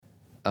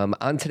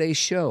On today's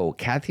show,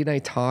 Kathy and I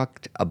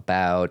talked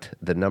about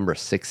the number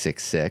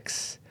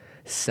 666,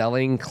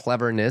 selling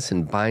cleverness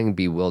and buying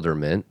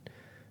bewilderment,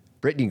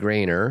 Brittany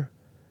Grainer,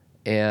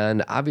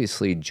 and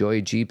obviously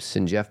Joy Jeeps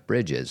and Jeff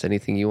Bridges.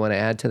 Anything you want to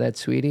add to that,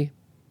 sweetie?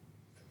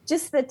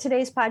 Just that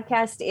today's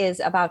podcast is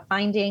about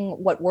finding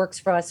what works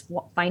for us,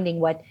 finding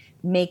what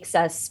makes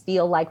us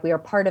feel like we are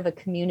part of a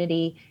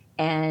community,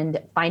 and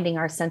finding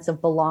our sense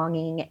of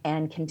belonging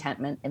and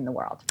contentment in the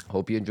world.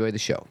 Hope you enjoy the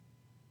show.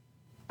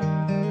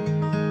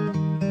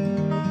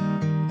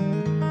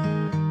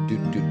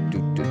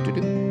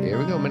 Here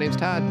we go. My name's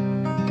Todd.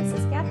 This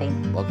is Kathy.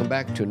 Welcome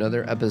back to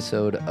another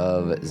episode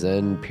of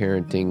Zen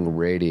Parenting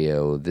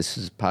Radio. This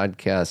is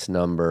podcast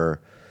number,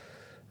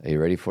 are you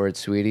ready for it,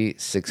 sweetie?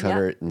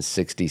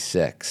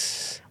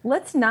 666.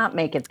 Let's not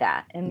make it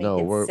that and make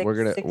it we're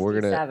gonna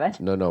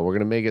 667. we're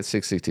gonna make it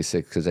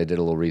 666 because I did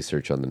a little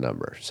research on the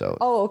number, so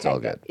okay, it's all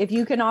good. If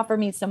you can offer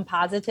me some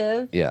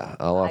positive, yeah,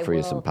 I'll offer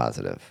you some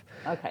positive.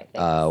 Okay.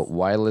 Thanks.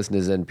 Why listen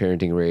to Zen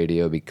Parenting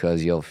Radio?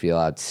 Because you'll feel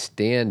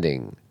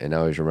outstanding, and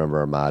always remember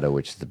our motto,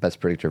 which is the best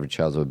predictor of a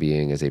child's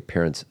well-being is a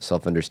parent's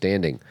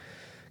self-understanding.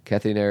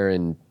 Kathy and I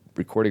are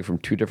recording from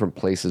two different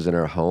places in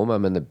our home.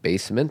 I'm in the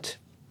basement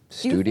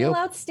studio. Do you feel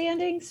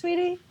outstanding,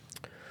 sweetie?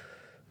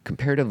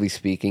 Comparatively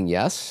speaking,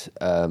 yes.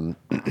 I'm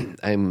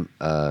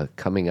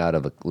coming out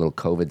of a little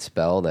COVID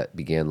spell that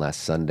began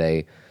last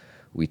Sunday.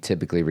 We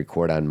typically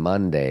record on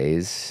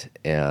Mondays,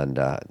 and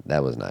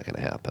that was not going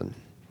to happen.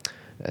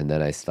 And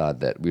then I thought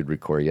that we'd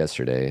record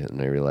yesterday,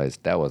 and I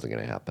realized that wasn't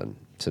going to happen.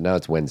 So now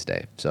it's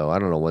Wednesday. So I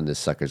don't know when this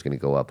sucker's going to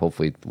go up.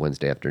 Hopefully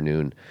Wednesday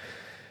afternoon.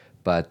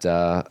 But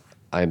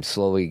I'm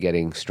slowly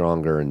getting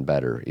stronger and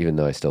better, even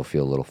though I still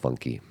feel a little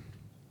funky.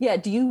 Yeah.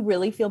 Do you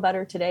really feel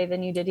better today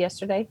than you did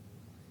yesterday?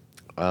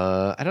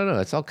 I don't know.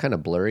 It's all kind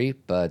of blurry,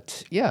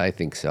 but yeah, I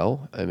think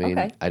so. I mean,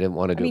 okay. I didn't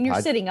want to do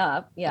you're sitting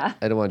up. Yeah.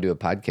 I didn't want to do a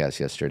podcast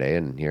yesterday,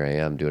 and here I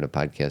am doing a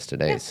podcast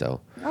today. Yeah. So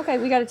okay,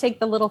 we got to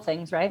take the little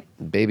things, right?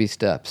 Baby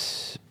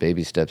steps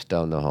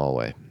down the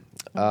hallway.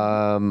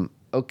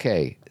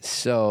 Okay,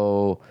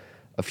 so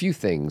a few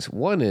things.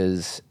 One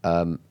is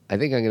I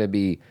think I'm going to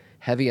be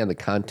heavy on the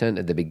content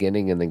at the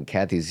beginning, and then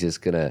Kathy's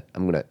I'm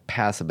going to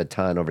pass a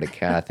baton over to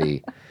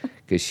Kathy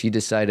because she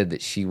decided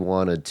that she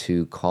wanted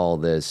to call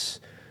this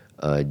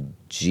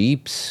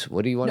Jeeps.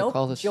 What do you want to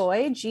call this?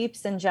 Joy,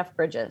 Jeeps, and Jeff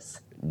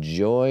Bridges.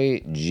 Joy,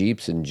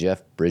 Jeeps, and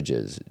Jeff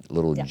Bridges.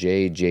 Little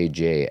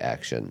JJJ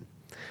action.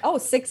 Oh,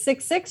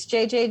 666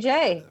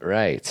 JJJ.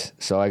 Right.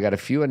 So I got a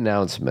few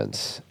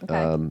announcements,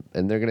 and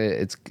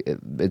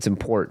it's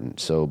important,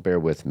 so bear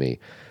with me.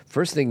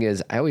 First thing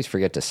is, I always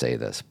forget to say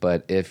this,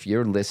 but if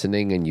you're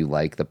listening and you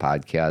like the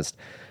podcast,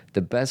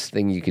 the best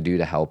thing you could do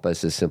to help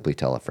us is simply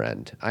tell a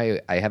friend.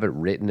 I have it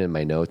written in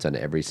my notes on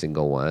every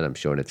single one. I'm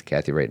showing it to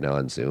Kathy right now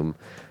on Zoom,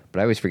 but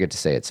I always forget to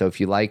say it. So if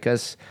you like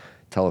us,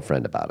 tell a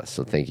friend about us.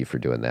 So thank you for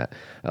doing that.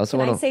 I also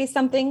Can I say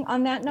something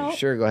on that note?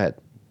 Sure, go ahead.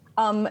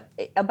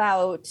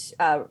 About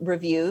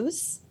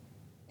reviews.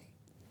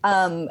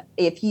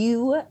 If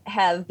you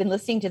have been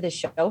listening to this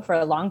show for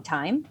a long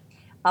time,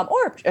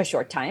 or a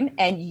short time,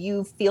 and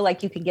you feel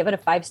like you can give it a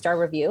 5-star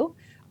review,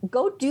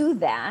 go do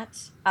that.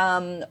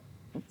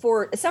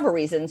 For several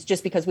reasons,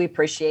 just because we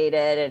appreciate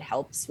it. It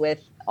helps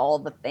with all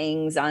the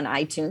things on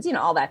iTunes,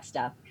 all that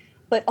stuff.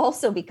 But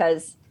also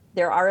because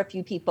there are a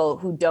few people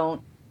who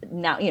don't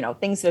now,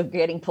 things are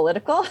getting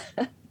political.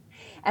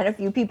 And a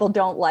few people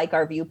don't like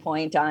our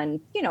viewpoint on,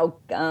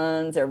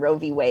 guns or Roe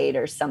v. Wade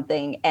or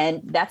something.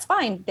 And that's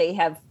fine.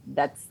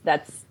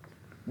 That's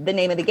the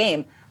name of the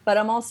game. But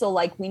I'm also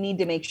like, we need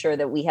to make sure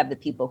that we have the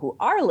people who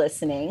are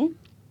listening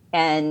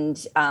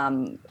and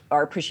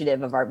are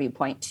appreciative of our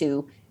viewpoint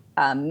to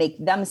make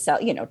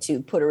themselves,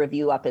 to put a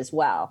review up as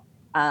well.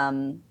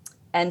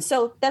 And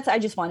so I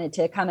just wanted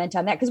to comment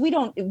on that because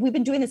we've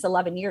been doing this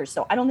 11 years.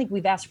 So I don't think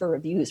we've asked for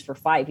reviews for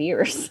 5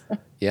 years.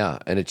 Yeah.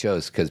 And it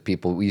shows because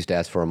we used to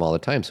ask for them all the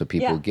time. So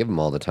people give them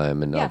all the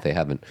time. And now they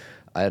haven't.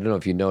 I don't know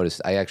if you noticed,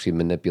 I actually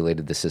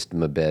manipulated the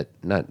system a bit,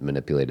 not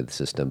manipulated the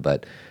system,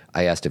 but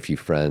I asked a few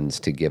friends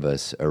to give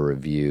us a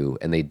review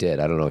and they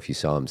did. I don't know if you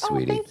saw them,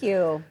 sweetie. Oh, thank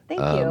you.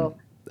 Thank you.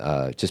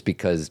 Just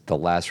because the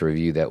last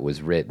review that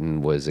was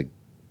written was a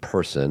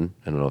person,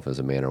 I don't know if it was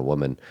a man or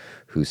woman,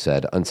 who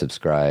said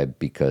unsubscribe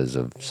because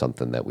of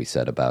something that we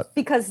said about.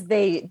 Because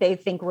they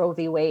think Roe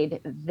v. Wade,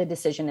 the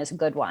decision is a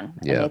good one.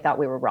 And they thought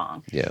we were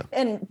wrong. Yeah.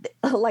 And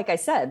like I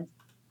said,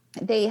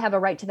 they have a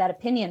right to that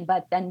opinion,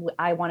 but then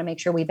I want to make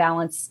sure we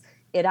balance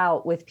it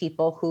out with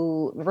people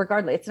who,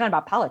 regardless, it's not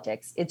about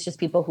politics. It's just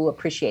people who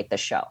appreciate the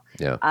show.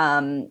 Yeah.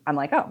 I'm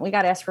like, we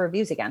got to ask for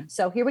reviews again.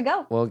 So here we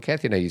go. Well,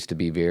 Kathy and I used to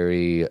be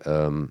very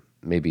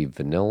maybe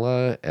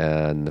vanilla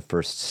and the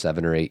first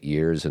 7 or 8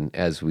 years. And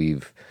as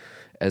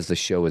the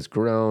show has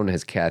grown,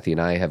 as Kathy and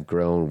I have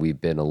grown,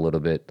 we've been a little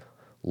bit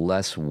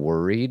less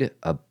worried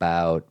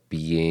about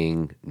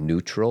being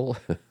neutral.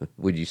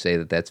 Would you say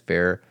that that's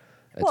fair?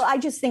 Well, I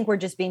just think we're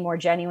just being more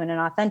genuine and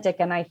authentic.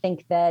 And I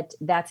think that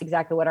that's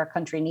exactly what our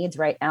country needs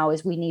right now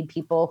is we need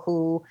people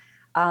who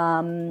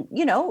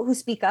who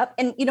speak up.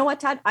 And you know what,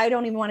 Todd? I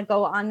don't even want to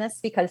go on this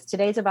because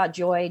today's about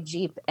Joy,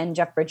 Jeep, and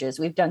Jeff Bridges.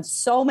 We've done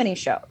so many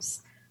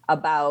shows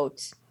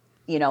about,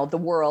 the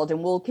world,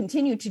 and we'll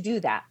continue to do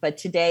that. But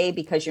today,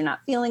 because you're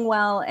not feeling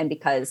well and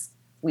because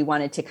we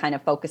wanted to kind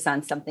of focus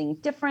on something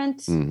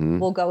different,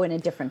 we'll go in a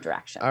different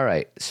direction. All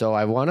right. So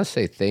I want to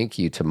say thank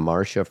you to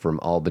Marcia from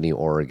Albany,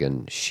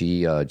 Oregon.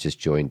 She just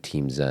joined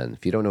Team Zen.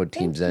 If you don't know what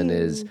Team Zen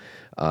is,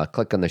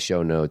 click on the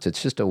show notes.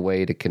 It's just a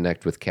way to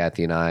connect with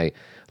Kathy and I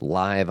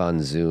live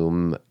on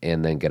Zoom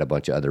and then get a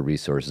bunch of other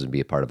resources and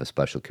be a part of a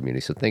special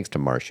community. So thanks to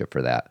Marcia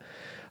for that.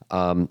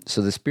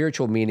 So the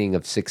spiritual meaning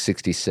of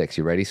 666,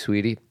 you ready,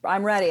 sweetie?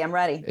 I'm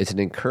ready. It's an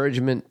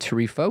encouragement to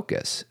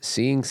refocus.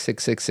 Seeing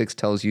 666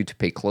 tells you to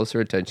pay closer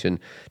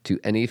attention to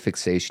any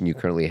fixation you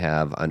currently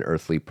have on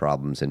earthly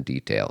problems and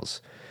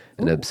details.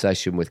 An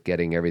obsession with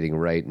getting everything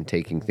right and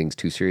taking things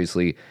too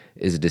seriously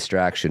is a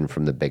distraction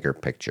from the bigger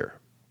picture.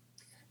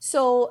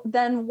 So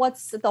then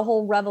what's the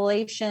whole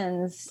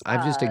Revelations?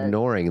 I'm just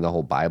ignoring the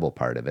whole Bible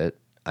part of it.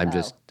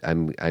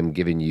 I'm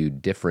giving you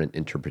different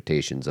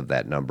interpretations of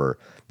that number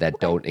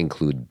that don't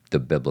include the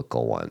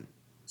biblical one.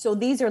 So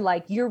these are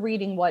like, you're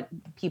reading what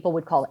people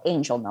would call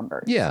angel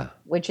numbers. Yeah.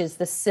 Which is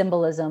the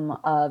symbolism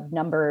of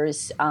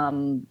numbers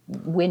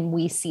when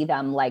we see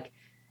them, like,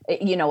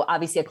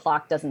 obviously a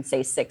clock doesn't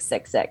say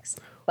 666,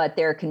 but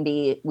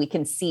we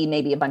can see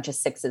maybe a bunch of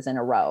sixes in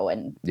a row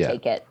and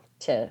take it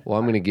to. Well,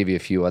 I'm going to give you a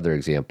few other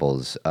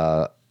examples.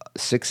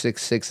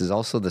 666 is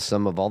also the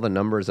sum of all the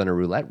numbers on a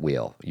roulette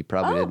wheel. You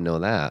probably didn't know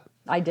that.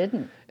 I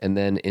didn't. And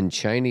then in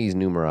Chinese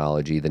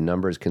numerology, the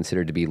number is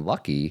considered to be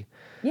lucky.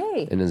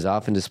 Yay. And is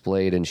often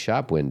displayed in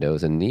shop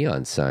windows and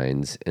neon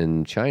signs.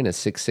 In China,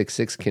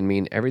 666 can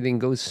mean everything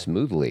goes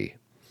smoothly.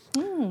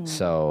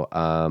 So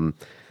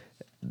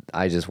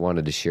I just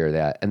wanted to share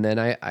that. And then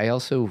I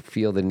also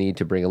feel the need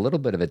to bring a little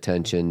bit of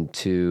attention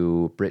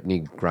to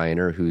Brittany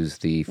Griner, who's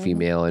the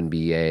female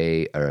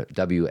NBA or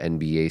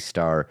WNBA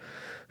star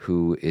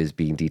who is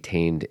being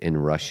detained in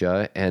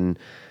Russia. And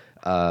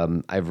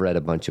I've read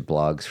a bunch of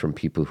blogs from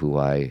people who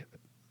I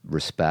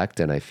respect,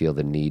 and I feel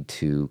the need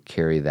to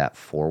carry that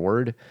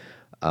forward.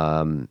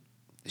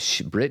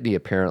 Brittany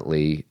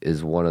apparently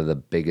is one of the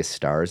biggest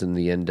stars in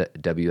the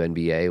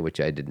WNBA, which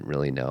I didn't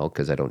really know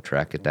because I don't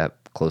track it that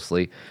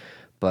closely.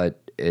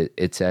 But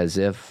it's as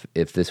if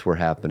this were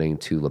happening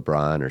to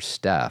LeBron or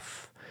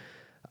Steph,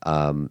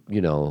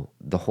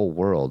 the whole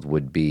world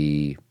would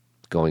be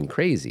going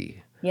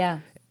crazy. Yeah.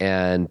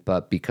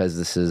 But because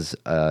this is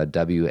a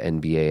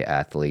WNBA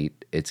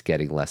athlete, it's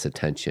getting less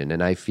attention.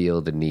 And I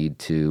feel the need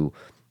to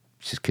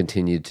just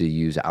continue to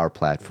use our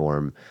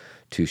platform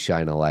to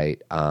shine a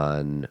light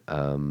on,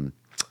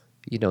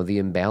 the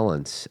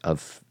imbalance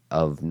of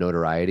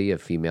notoriety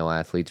of female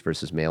athletes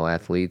versus male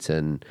athletes.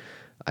 And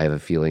I have a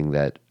feeling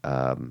that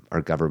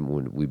our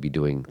government would be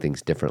doing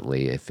things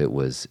differently if it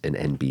was an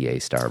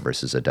NBA star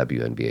versus a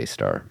WNBA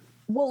star.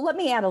 Well, let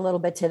me add a little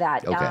bit to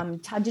that. Okay.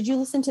 Todd, did you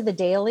listen to The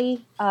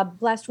Daily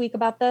last week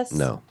about this?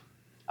 No.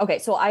 Okay,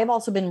 so I've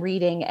also been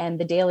reading, and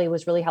The Daily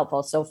was really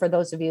helpful. So for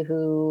those of you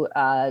who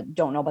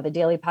don't know about The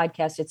Daily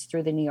podcast, it's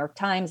through the New York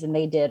Times, and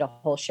they did a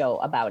whole show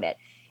about it.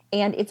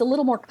 And it's a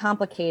little more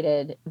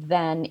complicated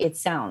than it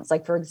sounds.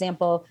 Like, for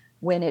example,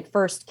 when it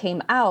first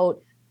came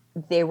out,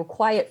 they were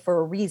quiet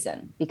for a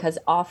reason, because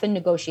often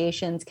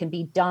negotiations can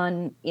be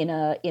done in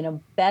a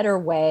better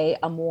way,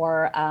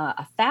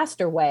 a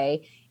faster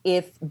way,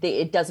 if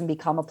it doesn't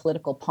become a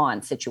political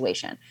pawn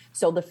situation.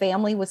 So the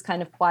family was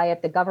kind of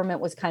quiet. The government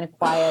was kind of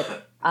quiet,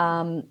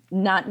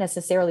 not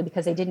necessarily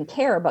because they didn't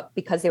care, but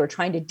because they were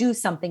trying to do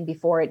something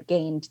before it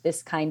gained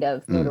this kind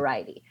of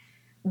notoriety.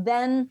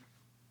 Then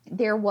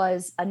there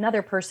was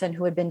another person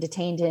who had been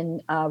detained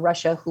in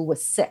Russia who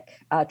was sick,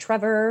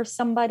 Trevor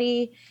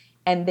somebody.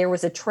 And there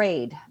was a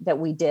trade that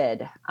we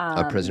did.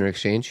 A prisoner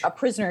exchange? A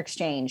prisoner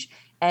exchange.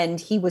 And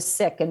he was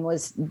sick and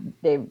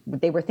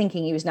they were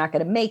thinking he was not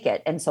going to make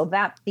it. And so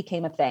that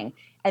became a thing.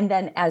 And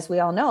then, as we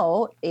all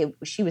know,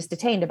 she was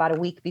detained about a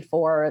week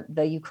before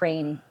the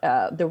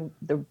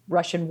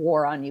Russian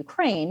war on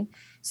Ukraine.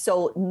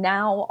 So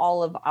now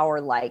all of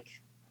our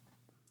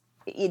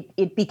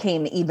it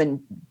became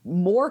even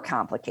more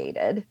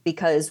complicated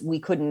because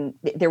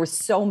there were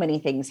so many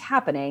things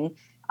happening.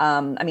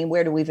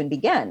 Where do we even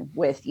begin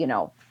with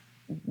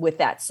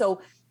that?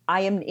 So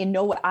I'm in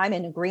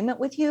agreement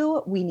with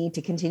you. We need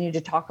to continue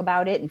to talk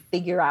about it and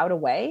figure out a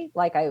way.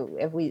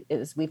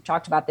 As we've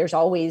talked about, there's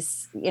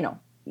always,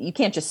 you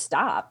can't just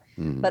stop.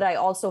 Mm-hmm. But I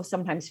also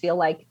sometimes feel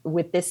like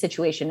with this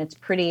situation, it's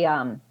pretty,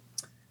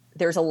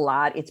 there's a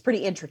lot, it's pretty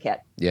intricate.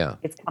 Yeah.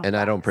 And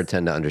I don't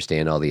pretend to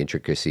understand all the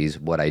intricacies.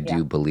 What I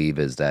do believe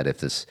is that if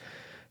this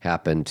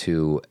happened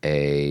to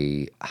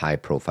a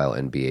high-profile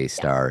NBA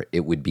star,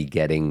 it would be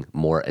getting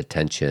more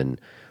attention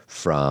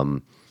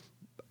from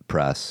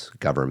press,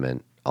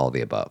 government, all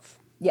the above.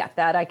 Yeah,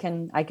 that I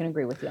can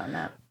agree with you on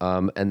that.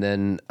 And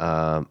then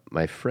one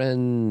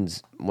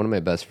of my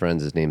best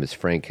friends, his name is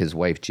Frank. His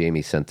wife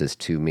Jamie sent this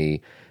to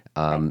me.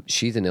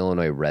 She's an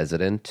Illinois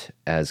resident,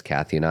 as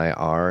Kathy and I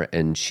are,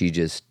 and she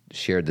just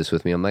shared this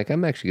with me. I'm like,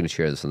 I'm actually going to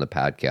share this on the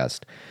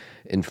podcast.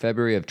 In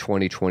February of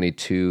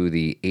 2022,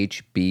 the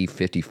HB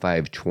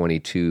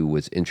 5522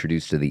 was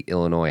introduced to the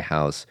Illinois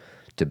House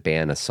to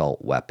ban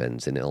assault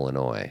weapons in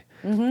Illinois.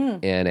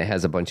 And it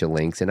has a bunch of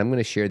links, and I'm going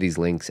to share these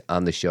links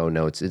on the show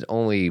notes. It's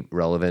only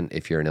relevant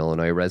if you're an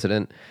Illinois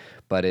resident,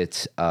 but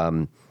it's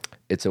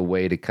a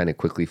way to kind of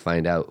quickly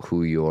find out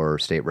who your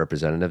state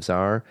representatives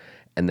are,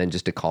 and then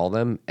just to call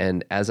them.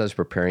 And as I was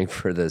preparing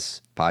for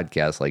this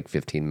podcast like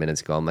 15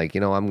 minutes ago, I'm like,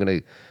 I'm going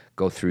to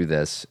go through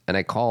this. And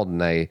I called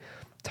and I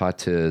talked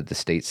to the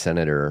state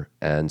senator,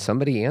 and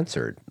somebody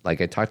answered.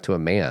 Like, I talked to a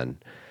man,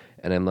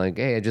 and I'm like,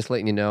 hey, just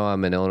letting you know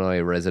I'm an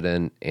Illinois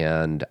resident,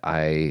 and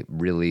I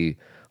really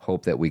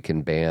hope that we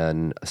can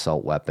ban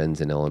assault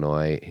weapons in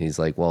Illinois. He's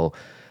like, well,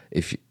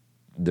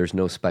 there's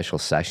no special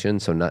session,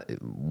 so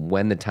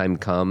when the time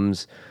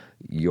comes,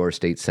 your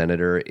state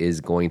senator is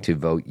going to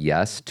vote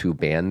yes to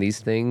ban these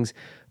things,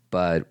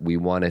 but we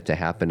want it to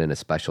happen in a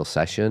special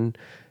session.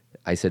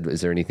 I said,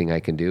 is there anything I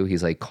can do?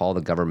 He's like, call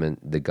the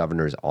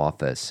governor's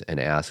office and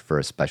ask for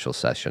a special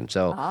session.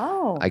 So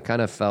I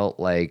kind of felt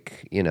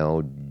like,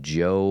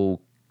 John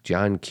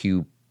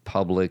Q.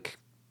 Public,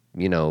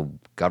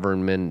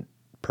 government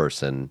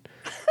person,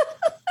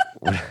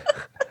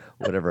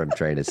 whatever I'm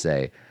trying to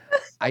say.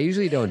 I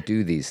usually don't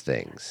do these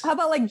things. How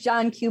about like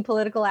John Q.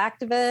 Political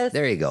activist?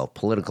 There you go,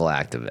 political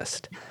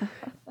activist.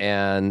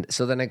 And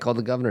so then I called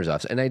the governor's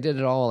office, and I did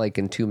it all like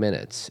in 2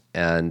 minutes.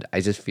 And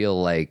I just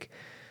feel like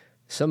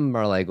some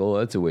are like, oh,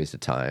 that's a waste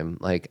of time.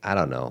 Like, I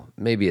don't know.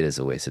 Maybe it is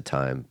a waste of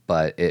time,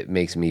 but it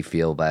makes me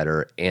feel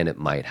better, and it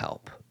might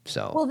help.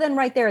 So, well, then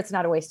right there, it's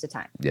not a waste of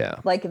time. Yeah.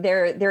 Like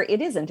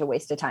it isn't a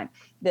waste of time.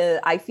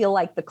 I feel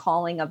like the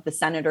calling of the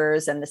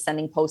senators and the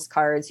sending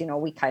postcards,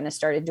 we kind of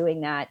started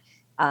doing that,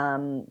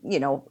 around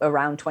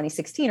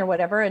 2016 or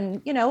whatever.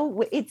 And,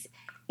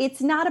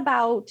 it's not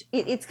about,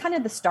 it's kind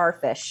of the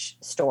starfish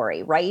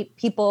story, right?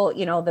 People,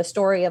 the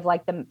story of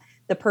like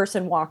the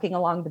person walking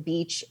along the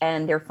beach,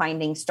 and they're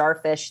finding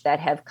starfish that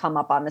have come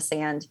up on the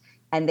sand,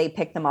 and they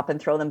pick them up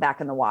and throw them back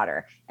in the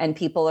water. And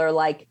people are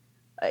like,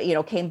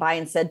 came by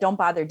and said, don't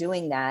bother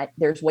doing that.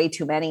 There's way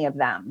too many of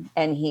them.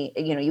 And he,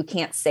 you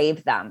can't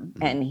save them.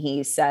 And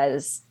he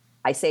says,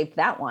 I saved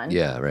that one.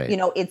 Yeah, right.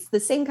 It's the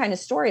same kind of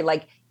story.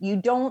 Like, you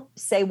don't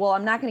say, well,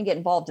 I'm not going to get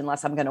involved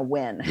unless I'm going to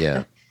win.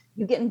 Yeah.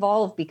 You get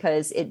involved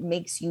because it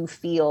makes you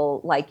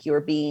feel like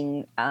you're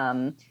being,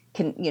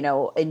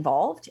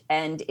 involved,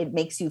 and it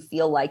makes you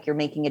feel like you're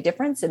making a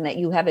difference and that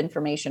you have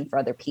information for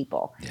other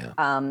people.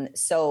 Yeah.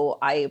 So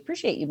I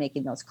appreciate you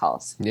making those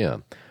calls. Yeah.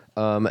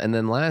 And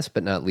then last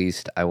but not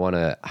least, I want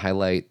to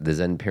highlight the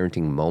Zen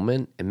Parenting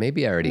Moment. And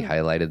maybe I already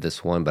highlighted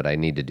this one, but I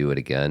need to do it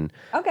again.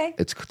 Okay.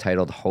 It's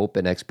titled Hope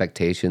and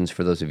Expectations.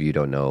 For those of you who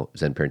don't know,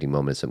 Zen Parenting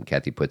Moment is something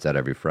Kathy puts out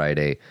every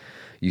Friday.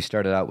 You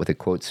started out with a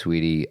quote,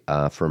 sweetie,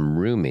 from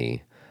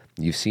Rumi.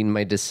 You've seen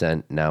my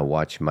descent, now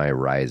watch my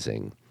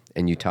rising.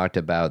 And you talked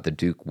about the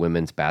Duke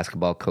women's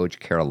basketball coach,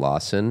 Kara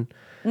Lawson.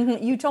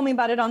 Mm-hmm. You told me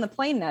about it on the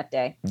plane that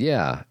day.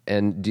 Yeah.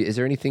 And is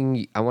there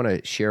anything, I want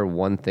to share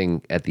one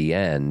thing at the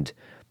end,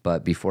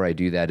 but before I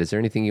do that, is there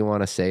anything you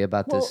want to say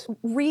about this?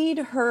 Read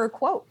her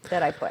quote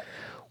that I put.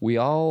 We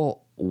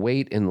all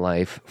wait in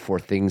life for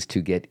things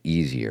to get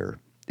easier.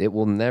 It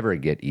will never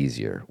get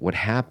easier. What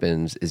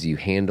happens is you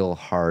handle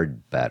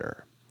hard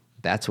better.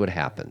 That's what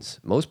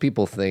happens. Most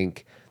people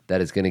think that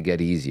it's going to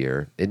get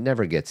easier. It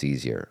never gets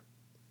easier.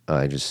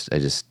 I just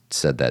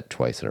said that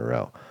twice in a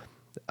row.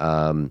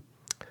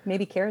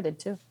 Maybe Kara did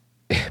too.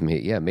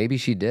 Yeah, maybe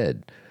she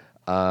did.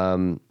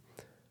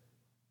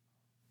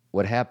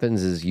 What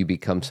happens is you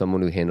become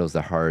someone who handles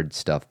the hard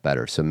stuff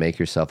better. So make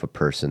yourself a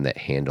person that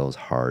handles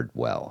hard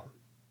well.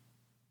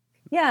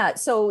 Yeah.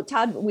 So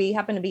Todd, we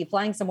happened to be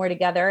flying somewhere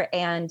together,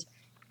 and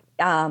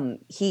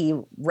he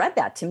read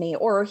that to me,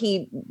 or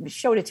he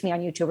showed it to me on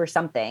YouTube or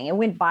something. It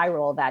went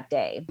viral that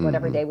day,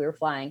 whatever day we were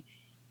flying.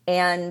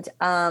 And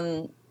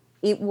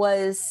it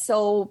was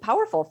so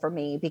powerful for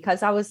me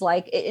because I was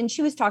like, and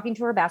she was talking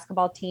to her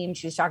basketball team.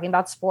 She was talking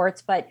about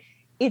sports, but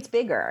it's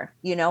bigger,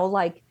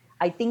 like,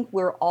 I think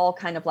we're all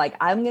kind of like,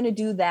 I'm going to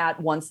do that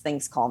once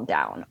things calm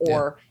down,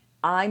 or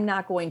I'm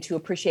not going to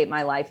appreciate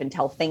my life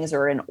until things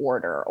are in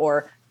order,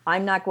 or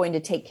I'm not going to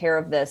take care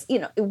of this.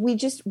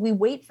 We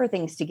wait for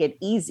things to get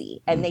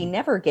easy, and they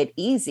never get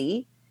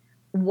easy.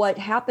 What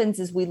happens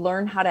is we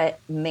learn how to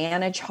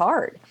manage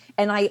hard.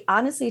 And I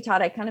honestly,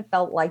 Todd, I kind of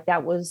felt like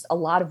that was a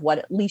lot of what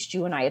at least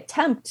you and I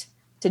attempt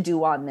to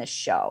do on this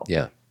show.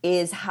 Yeah.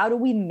 Is how do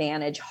we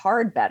manage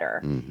hard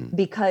better?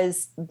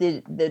 Because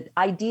the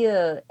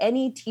idea,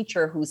 any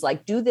teacher who's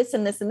like, do this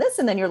and this and this,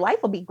 and then your life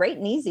will be great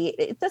and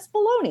easy, that's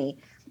baloney.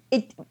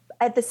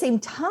 At the same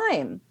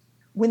time,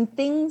 when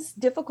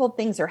difficult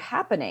things are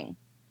happening,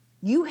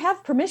 you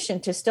have permission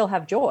to still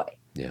have joy.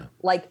 Yeah.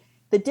 Like,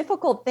 the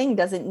difficult thing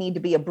doesn't need to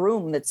be a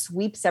broom that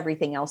sweeps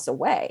everything else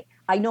away.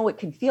 I know it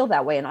can feel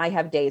that way, and I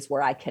have days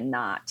where I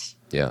cannot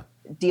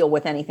deal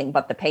with anything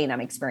but the pain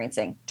I'm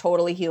experiencing.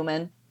 Totally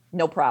human,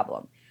 no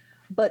problem.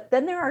 But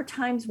then there are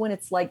times when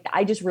it's like,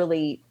 I just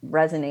really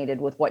resonated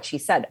with what she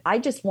said. I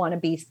just want to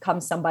become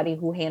somebody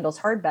who handles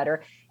hard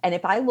better. And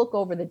if I look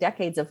over the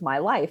decades of my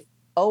life,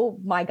 oh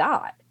my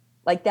God,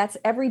 like that's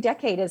every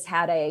decade has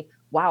had a,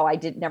 wow,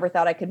 never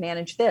thought I could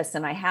manage this.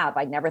 And I have.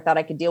 I never thought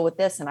I could deal with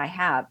this. And I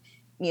have.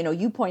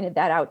 You pointed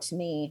that out to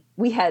me.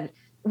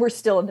 We're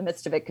still in the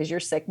midst of it because you're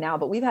sick now,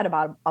 but we've had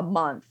about a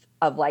month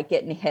of like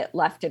getting hit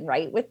left and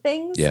right with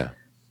things. Yeah.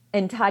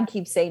 And Todd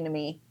keeps saying to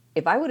me,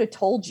 if I would have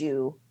told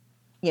you,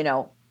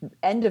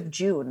 end of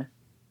June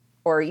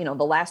or, the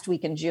last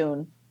week in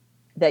June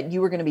that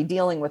you were going to be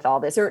dealing with all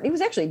this, or it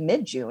was actually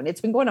mid-June, it's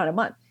been going on a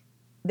month,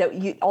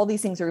 that all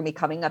these things are going to be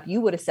coming up,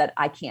 you would have said,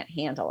 I can't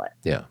handle it.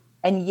 Yeah.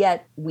 And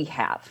yet we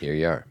have. Here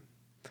you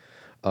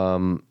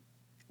are.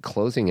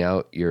 Closing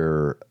out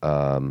your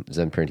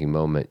Zen parenting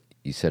moment,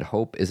 you said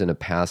hope isn't a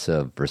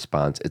passive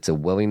response. It's a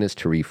willingness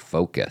to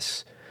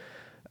refocus,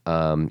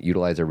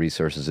 utilize our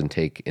resources, and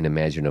take an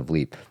imaginative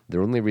leap. The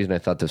only reason I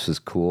thought this was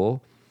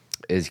cool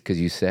is because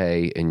you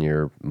say in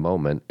your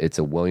moment, it's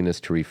a willingness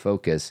to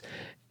refocus.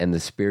 And the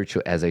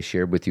spiritual, as I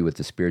shared with you with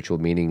the spiritual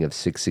meaning of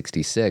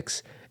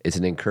 666, it's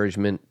an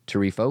encouragement to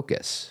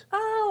refocus.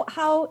 Oh,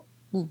 how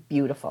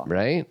beautiful.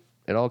 Right?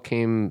 It all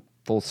came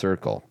full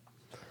circle.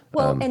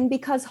 Well, and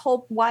because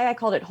hope, why I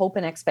called it hope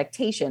and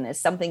expectation is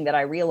something that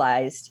I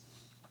realized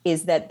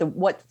is that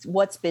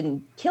what's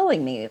been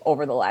killing me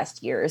over the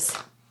last years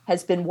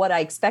has been what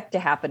I expect to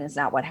happen is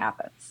not what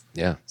happens.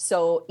 Yeah.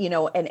 So,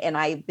 and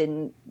I've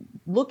been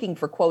looking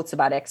for quotes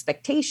about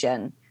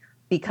expectation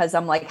because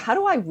I'm like, how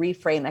do I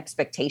reframe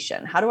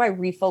expectation? How do I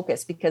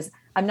refocus? Because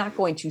I'm not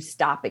going to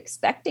stop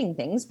expecting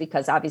things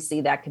because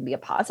obviously that can be a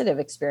positive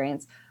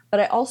experience. But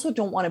I also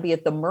don't want to be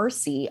at the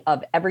mercy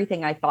of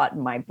everything I thought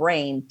in my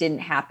brain didn't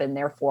happen.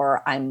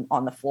 Therefore, I'm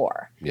on the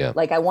floor. Yeah.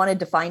 Like I wanted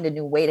to find a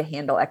new way to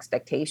handle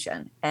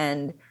expectation.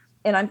 And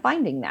I'm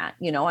finding that,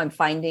 I'm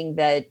finding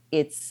that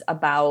it's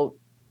about,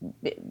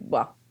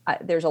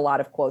 there's a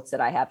lot of quotes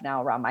that I have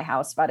now around my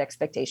house about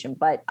expectation,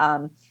 but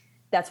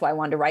that's why I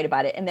wanted to write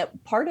about it. And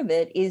that part of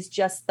it is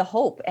just the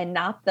hope and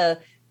not the,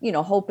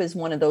 hope is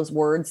one of those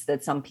words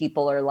that some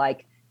people are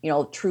like,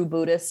 true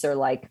Buddhists are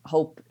like,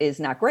 hope is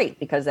not great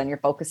because then you're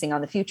focusing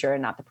on the future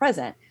and not the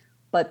present.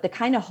 But the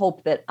kind of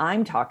hope that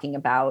I'm talking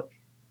about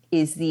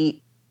is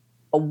a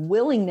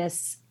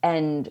willingness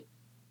and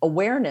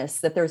awareness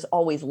that there's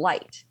always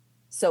light.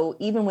 So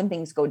even when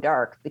things go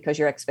dark, because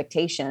your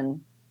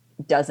expectation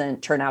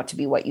doesn't turn out to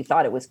be what you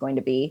thought it was going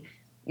to be,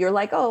 you're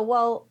like, oh,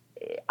 well,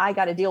 I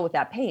got to deal with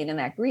that pain and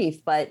that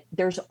grief, but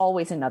there's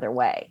always another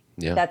way.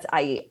 Yeah.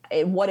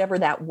 Whatever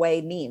that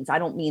way means. I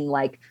don't mean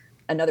like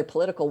another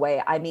political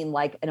way. I mean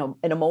like an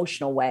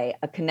emotional way,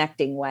 a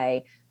connecting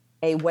way,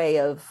 a way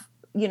of,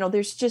 I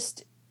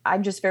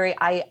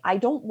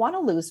don't want to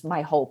lose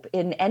my hope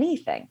in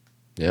anything.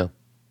 Yeah.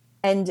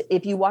 And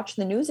if you watch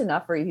the news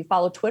enough, or if you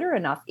follow Twitter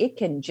enough, it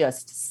can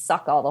just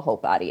suck all the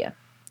hope out of you.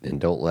 And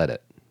don't let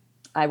it.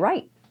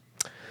 Right.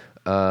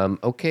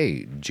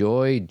 Okay.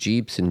 Joy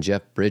Jeeps and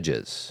Jeff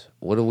Bridges.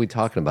 What are we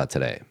talking about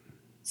today?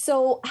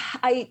 So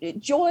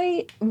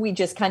Joy, we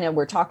just kind of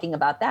were talking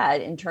about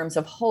that in terms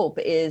of hope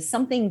is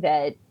something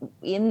that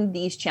in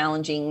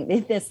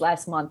this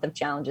last month of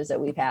challenges that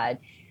we've had,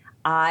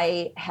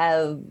 I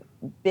have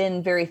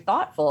been very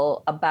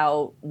thoughtful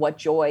about what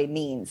joy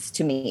means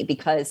to me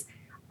because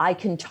I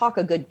can talk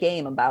a good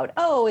game about,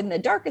 in the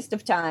darkest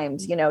of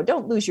times,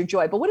 don't lose your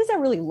joy. But what does that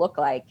really look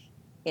like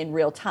in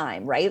real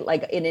time, right?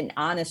 Like in an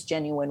honest,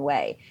 genuine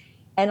way.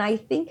 And I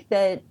think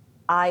that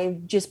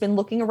I've just been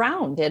looking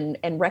around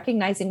and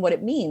recognizing what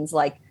it means,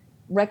 like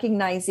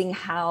recognizing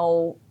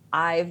how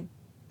I've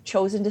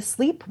chosen to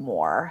sleep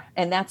more.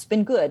 And that's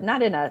been good.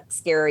 Not in a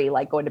scary,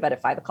 like going to bed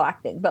at 5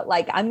 o'clock thing, but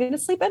like I'm going to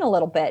sleep in a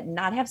little bit and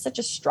not have such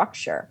a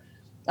structure.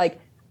 Like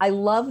I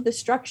love the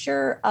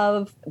structure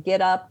of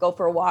get up, go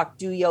for a walk,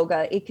 do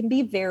yoga. It can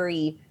be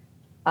very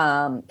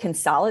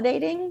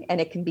consolidating and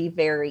it can be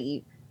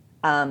very,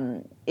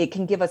 it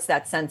can give us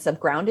that sense of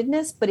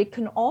groundedness, but it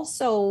can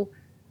also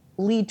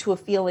lead to a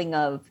feeling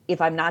of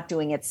if I'm not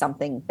doing it,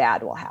 something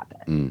bad will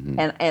happen.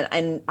 Mm-hmm.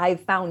 And I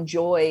found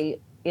joy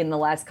in the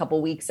last couple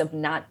of weeks of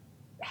not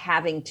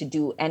having to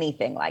do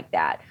anything like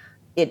that.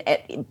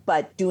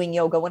 But doing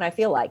yoga when I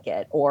feel like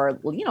it, or,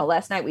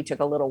 last night we took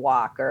a little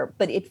walk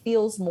but it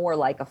feels more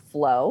like a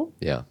flow.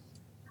 Yeah.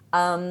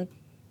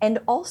 And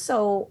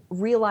also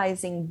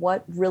realizing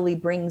what really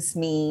brings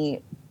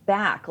me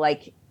back.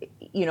 Like,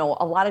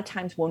 a lot of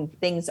times when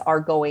things are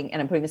going,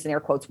 and I'm putting this in air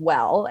quotes,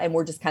 well, and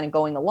we're just kind of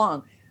going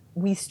along,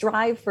 we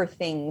strive for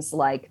things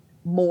like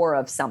more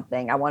of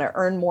something. I want to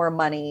earn more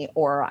money,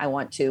 or I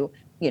want to,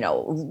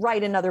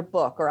 write another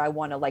book, or I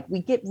want to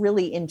we get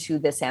really into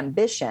this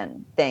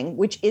ambition thing,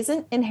 which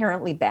isn't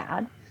inherently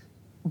bad.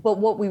 But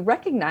what we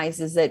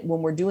recognize is that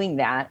when we're doing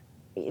that,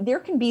 there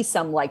can be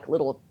some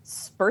little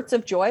spurts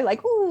of joy,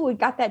 like, oh, we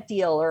got that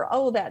deal, or,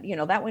 oh, that,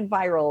 that went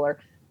viral,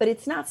 but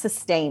it's not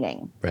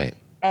sustaining. Right.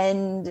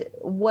 And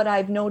what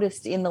I've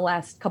noticed in the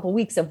last couple of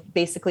weeks of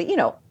basically,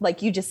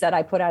 like you just said,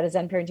 I put out a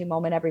Zen parenting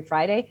moment every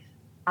Friday.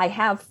 I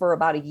have for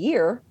about a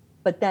year.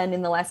 But then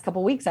in the last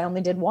couple of weeks, I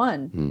only did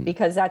one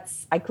because I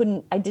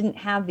didn't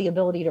have the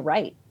ability to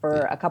write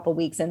for a couple of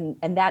weeks. And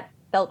that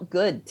felt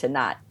good to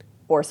not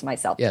force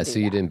myself to do so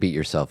you that. didn't beat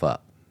yourself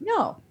up.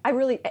 No,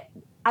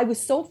 I was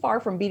so far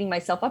from beating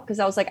myself up because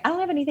I was like, I don't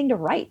have anything to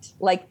write.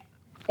 Like,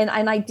 and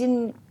I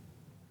didn't.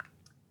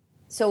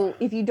 So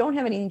if you don't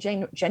have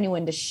anything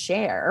genuine to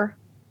share,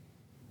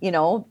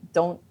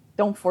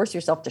 don't force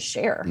yourself to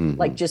share,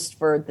 like just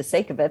for the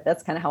sake of it.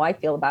 That's kind of how I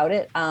feel about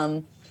it.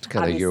 It's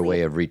kind of your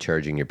way of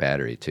recharging your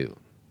battery too.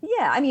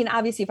 Yeah. I mean,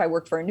 obviously if I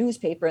worked for a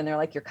newspaper and they're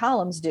like, your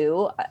columns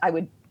due, I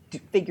would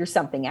figure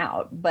something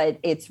out, but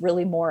it's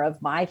really more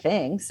of my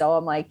thing. So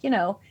I'm like,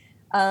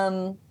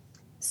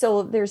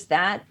 so there's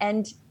that.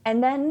 And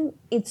then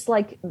it's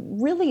like,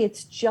 really,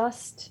 it's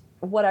just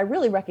what I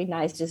really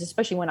recognized is,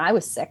 especially when I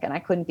was sick and I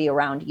couldn't be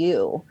around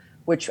you,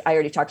 which I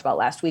already talked about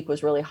last week,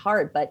 was really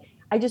hard. But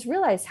I just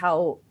realized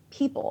how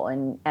people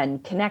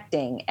and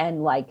connecting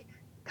and like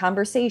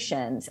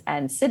conversations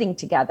and sitting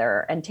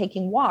together and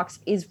taking walks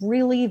is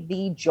really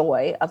the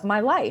joy of my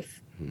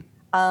life.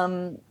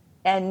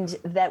 And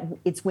that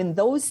it's when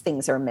those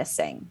things are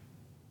missing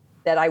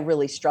that I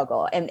really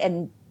struggle.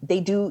 And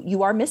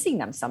you are missing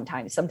them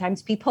sometimes.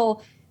 Sometimes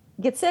people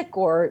get sick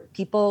or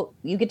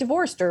you get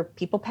divorced or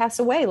people pass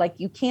away. Like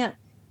you can't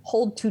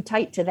hold too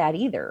tight to that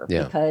either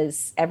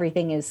because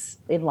everything is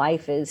in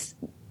life is,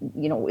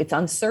 it's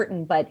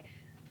uncertain. But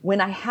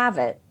when I have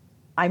it,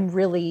 I'm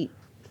really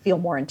feel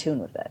more in tune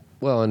with it.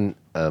 Well, and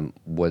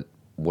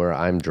where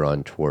I'm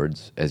drawn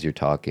towards as you're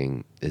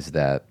talking is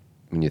that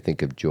when you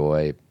think of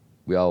joy,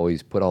 we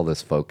always put all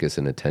this focus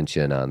and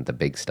attention on the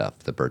big stuff,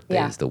 the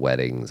birthdays, the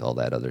weddings, all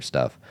that other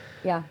stuff.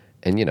 Yeah.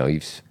 And,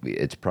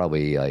 it's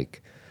probably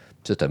like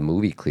just a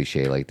movie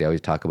cliche. Like they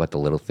always talk about the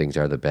little things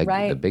are the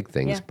big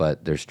things,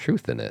 but there's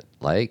truth in it.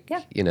 Like,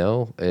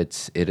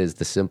 it is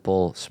the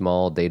simple,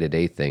 small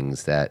day-to-day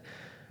things that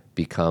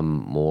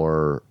become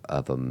more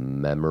of a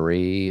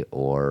memory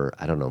or,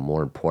 I don't know,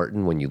 more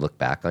important when you look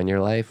back on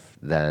your life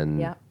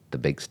than the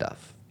big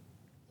stuff.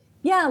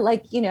 Yeah,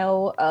 like,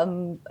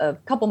 a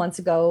couple months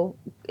ago,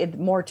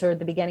 more toward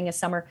the beginning of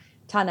summer,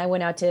 Todd and I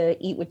went out to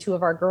eat with two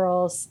of our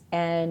girls,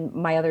 and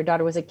my other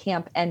daughter was at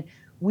camp, and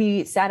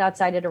we sat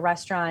outside at a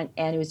restaurant,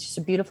 and it was just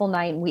a beautiful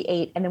night, and we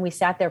ate, and then we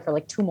sat there for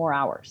like 2 more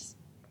hours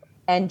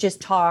and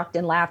just talked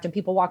and laughed, and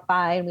people walked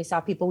by, and we saw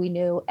people we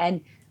knew,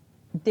 and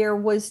there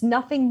was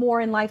nothing more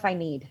in life I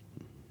need.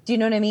 Do you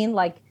know what I mean?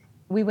 Like,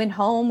 we went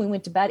home, we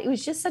went to bed. It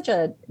was just such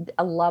a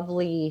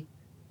lovely...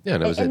 Yeah,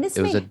 and it was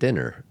a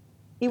dinner.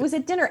 It was a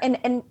dinner.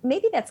 And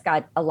maybe that's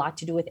got a lot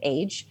to do with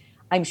age.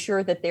 I'm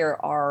sure that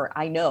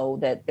I know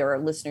that there are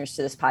listeners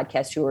to this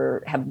podcast who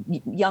have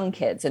young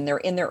kids and they're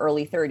in their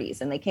early 30s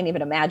and they can't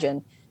even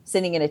imagine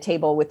sitting at a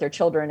table with their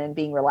children and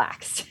being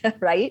relaxed,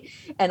 right?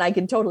 And I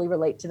can totally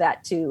relate to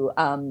that too,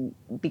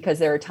 because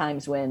there are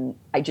times when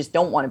I just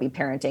don't want to be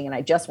parenting and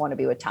I just want to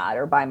be with Todd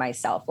or by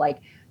myself. Like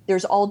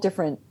there's all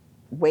different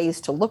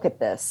ways to look at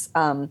this.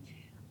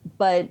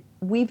 But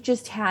we've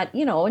just had,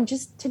 and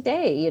just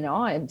today,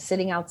 I'm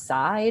sitting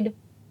outside.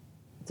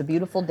 It's a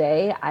beautiful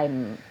day.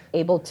 I'm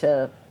able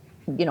to,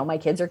 my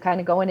kids are kind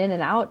of going in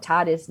and out.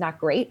 Todd is not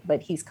great,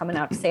 but he's coming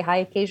out to say hi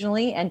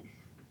occasionally. And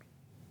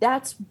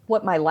that's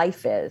what my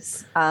life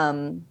is.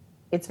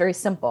 It's very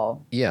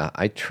simple. Yeah,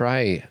 I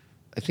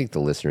think the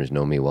listeners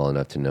know me well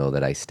enough to know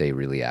that I stay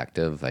really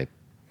active. I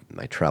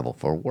travel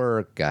for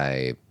work.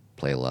 I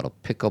play a lot of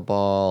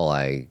pickleball.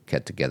 I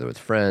get together with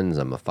friends.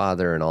 I'm a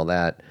father and all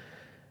that.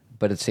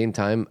 But at the same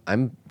time,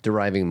 I'm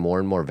deriving more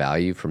and more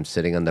value from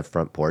sitting on the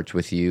front porch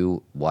with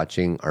you,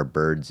 watching our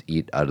birds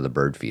eat out of the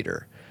bird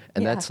feeder.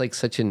 And that's like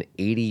such an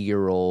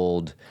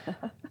 80-year-old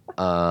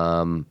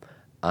on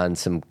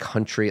some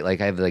country. Like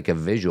I have like a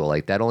visual.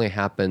 Like that only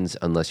happens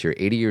unless you're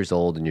 80 years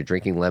old and you're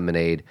drinking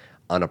lemonade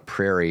on a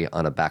prairie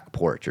on a back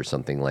porch or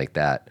something like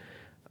that,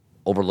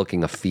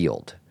 overlooking a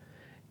field.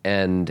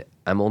 And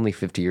I'm only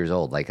 50 years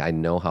old. Like I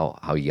know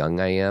how young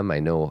I am. I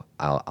know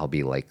I'll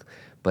be like,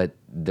 but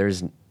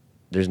there's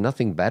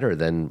nothing better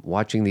than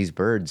watching these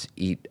birds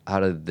eat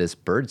out of this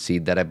bird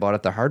seed that I bought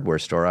at the hardware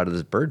store out of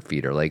this bird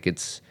feeder. Like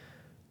it's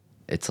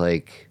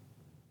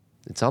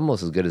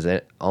almost as good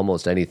as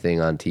almost anything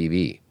on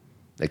TV,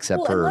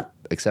 except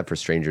for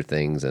Stranger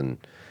Things. And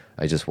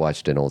I just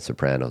watched an old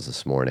Sopranos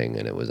this morning,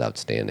 and it was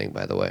outstanding.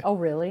 By the way. Oh,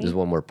 really? There's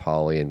one where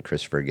Polly and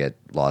Christopher get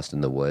lost in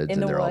the woods,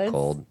 and they're all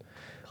cold.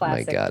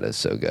 Classic. Oh my God, it's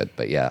so good.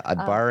 But yeah,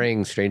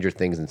 barring Stranger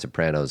Things and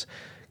Sopranos,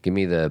 give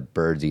me the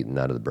birds eaten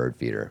out of the bird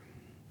feeder.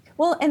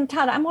 Well, and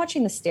Todd, I'm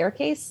watching The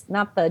Staircase,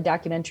 not the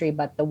documentary,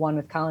 but the one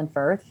with Colin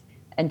Firth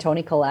and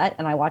Toni Collette,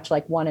 and I watch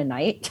like one a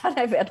night. Todd,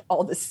 I've had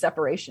all this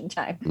separation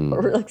time where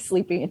we're like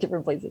sleeping in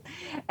different places.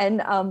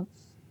 And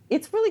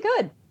it's really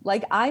good.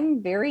 Like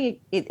and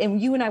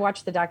you and I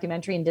watched the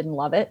documentary and didn't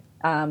love it,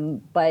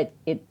 but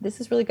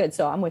this is really good.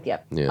 So I'm with you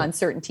on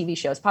certain TV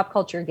shows. Pop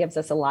culture gives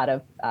us a lot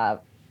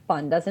of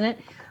fun, doesn't it?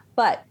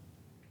 But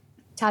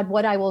Todd,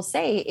 what I will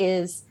say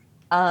is,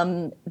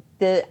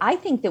 I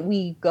think that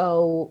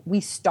we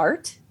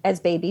start as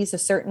babies a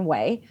certain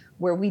way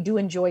where we do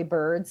enjoy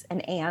birds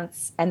and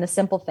ants and the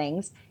simple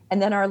things.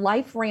 And then our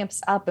life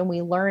ramps up and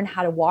we learn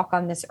how to walk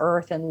on this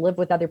earth and live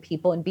with other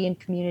people and be in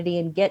community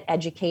and get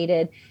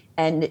educated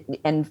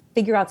and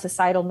figure out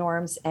societal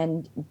norms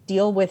and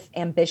deal with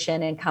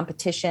ambition and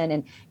competition.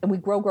 And we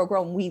grow,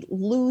 and we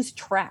lose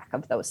track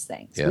of those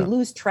things. Yeah. We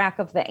lose track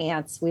of the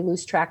ants. We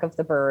lose track of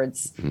the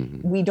birds.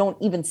 We don't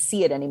even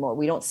see it anymore.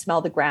 We don't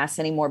smell the grass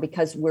anymore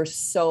because we're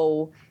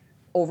so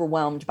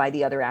overwhelmed by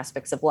the other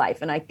aspects of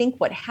life. And I think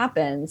what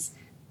happens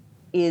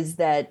is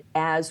that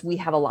as we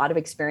have a lot of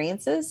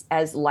experiences,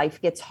 as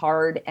life gets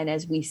hard, and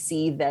as we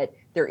see that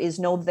there is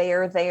no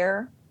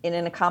there in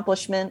an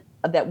accomplishment,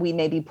 that we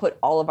maybe put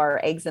all of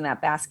our eggs in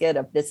that basket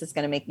of this is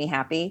going to make me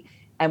happy.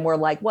 And we're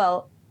like,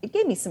 well, it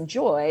gave me some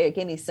joy. It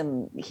gave me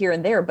some here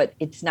and there, but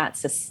it's not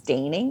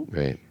sustaining.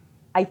 Right.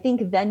 I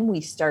think then we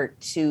start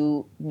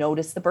to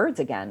notice the birds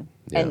again.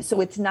 Yeah. And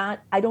so it's not,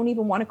 I don't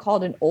even want to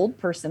call it an old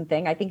person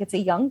thing. I think it's a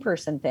young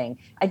person thing.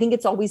 I think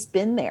it's always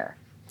been there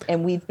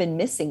and we've been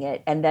missing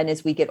it. And then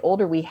as we get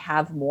older, we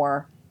have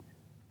more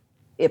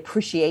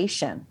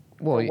appreciation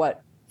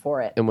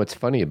for it. And what's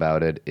funny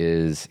about it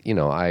is,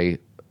 I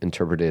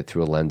interpret it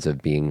through a lens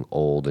of being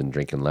old and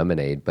drinking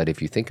lemonade. But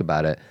if you think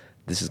about it,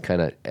 this is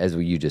kind of, as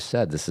you just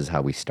said, this is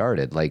how we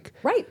started. Like,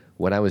 right.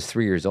 When I was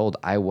 3 years old,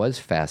 I was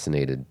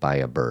fascinated by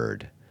a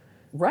bird.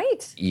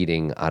 Right.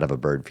 Eating out of a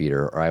bird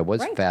feeder. Or I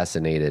was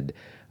fascinated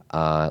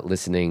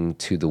listening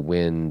to the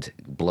wind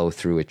blow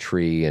through a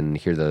tree and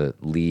hear the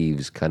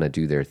leaves kind of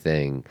do their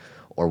thing.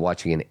 Or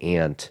watching an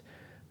ant.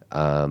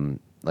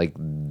 Like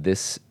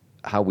this,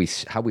 how we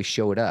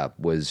showed up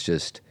was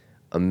just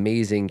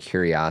amazing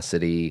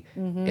curiosity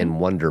and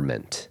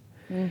wonderment.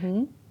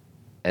 And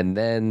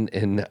then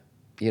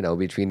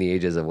between the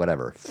ages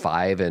of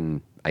 5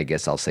 and I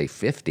guess I'll say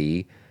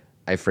 50,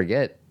 I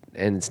forget.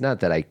 And it's not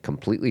that I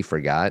completely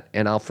forgot,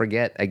 and I'll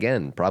forget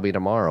again probably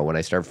tomorrow when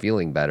I start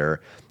feeling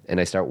better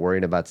and I start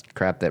worrying about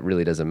crap that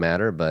really doesn't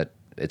matter, but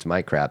it's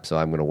my crap, so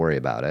I'm going to worry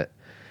about it.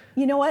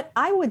 You know what?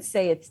 I would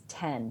say it's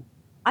 10.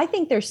 I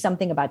think there's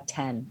something about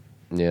 10.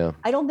 Yeah.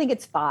 I don't think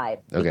it's 5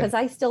 because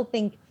I still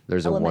think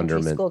there's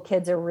elementary school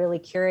kids are really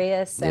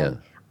curious.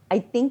 And I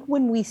think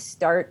when we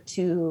start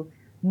to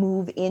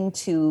move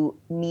into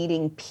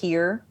needing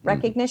peer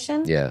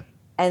recognition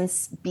and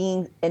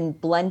being and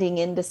blending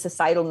into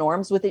societal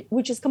norms with it,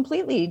 which is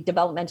completely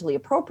developmentally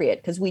appropriate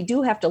because we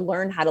do have to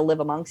learn how to live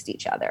amongst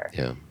each other.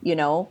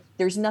 Yeah.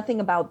 There's nothing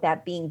about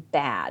that being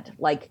bad.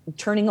 Like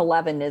turning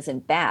 11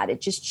 isn't bad.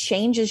 It just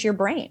changes your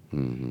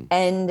brain.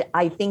 And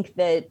I think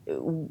that,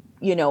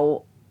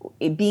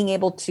 being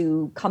able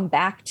to come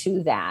back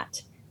to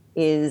that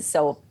is,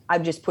 so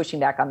I'm just pushing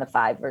back on the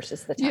 5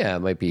 versus the 10. Yeah, it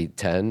might be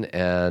 10.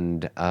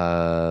 And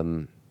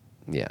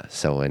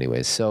so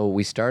anyways, so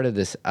we started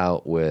this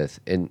out with,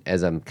 and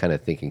as I'm kind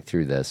of thinking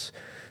through this,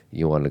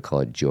 you wanted to call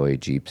it Joy,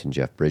 Jeeps, and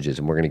Jeff Bridges.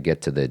 And we're going to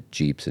get to the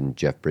Jeeps and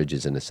Jeff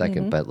Bridges in a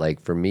second. But like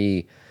for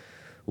me,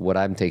 what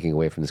I'm taking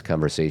away from this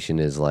conversation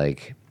is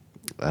like,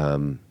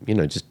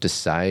 just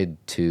decide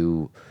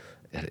to,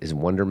 is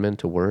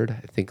wonderment a word?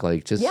 I think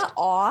like just... Yeah,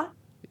 awe.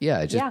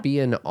 Yeah, just be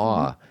in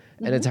awe.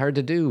 And it's hard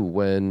to do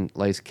when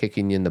life's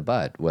kicking you in the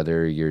butt,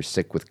 whether you're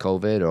sick with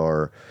COVID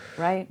or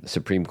the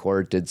Supreme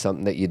Court did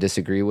something that you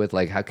disagree with.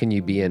 Like, how can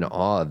you be in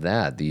awe of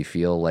that? Do you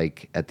feel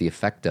like at the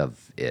effect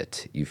of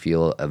it? You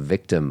feel a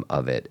victim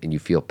of it and you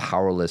feel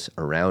powerless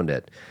around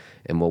it.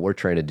 And what we're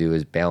trying to do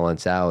is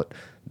balance out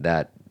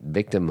that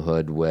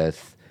victimhood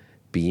with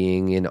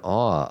being in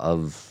awe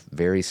of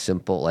very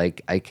simple,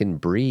 like I can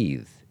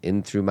breathe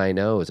in through my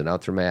nose and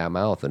out through my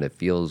mouth and it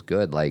feels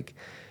good. Like,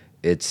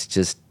 it's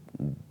just,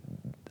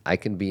 I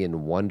can be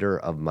in wonder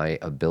of my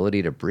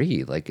ability to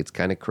breathe. Like it's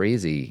kind of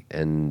crazy.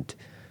 And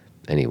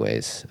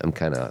anyways, I'm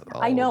kind of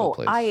all I know.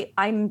 over the place.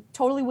 I'm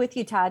totally with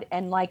you, Todd.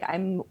 And like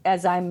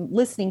as I'm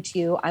listening to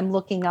you, I'm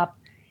looking up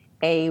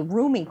a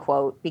Rumi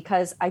quote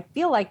because I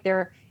feel like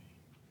there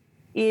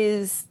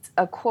is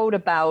a quote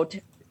about,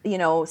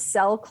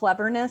 sell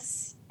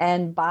cleverness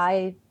and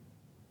buy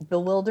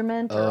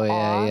bewilderment or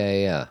awe.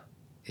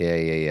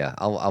 Yeah.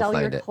 I'll sell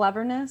find your it.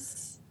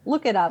 Cleverness.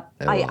 Look it up.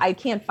 I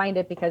can't find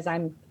it because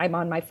I'm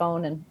on my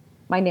phone and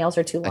my nails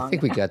are too long. I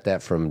think we got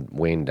that from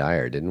Wayne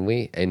Dyer, didn't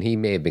we? And he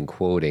may have been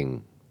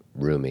quoting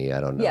Rumi.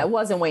 I don't know. Yeah, it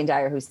wasn't Wayne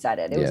Dyer who said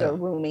it. It was a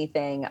Rumi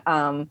thing.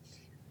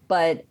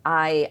 But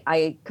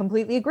I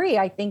completely agree.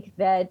 I think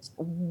that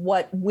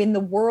when the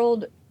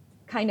world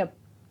kind of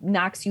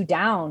knocks you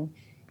down,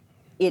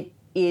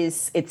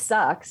 it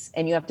sucks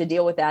and you have to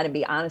deal with that and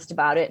be honest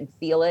about it and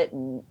feel it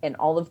and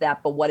all of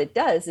that. But what it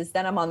does is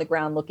then I'm on the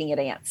ground looking at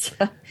ants.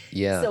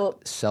 Yeah. So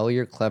sell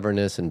your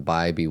cleverness and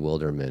buy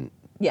bewilderment.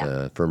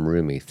 Yeah. From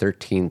Rumi,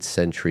 13th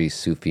century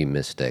Sufi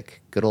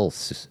mystic. Good old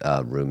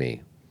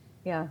Rumi.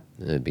 Yeah.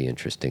 It'd be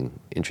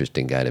interesting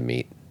guy to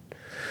meet.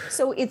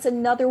 So it's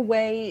another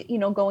way,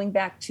 going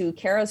back to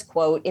Kara's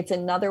quote, it's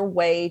another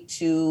way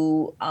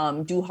to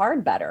do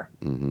hard better,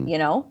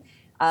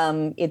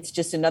 It's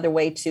just another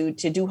way to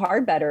do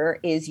hard better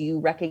is you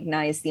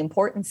recognize the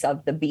importance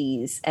of the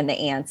bees and the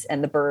ants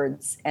and the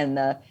birds and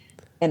the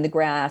and the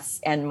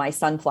grass and my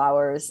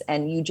sunflowers,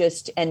 and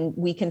and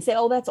we can say,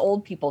 oh, that's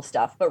old people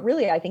stuff, but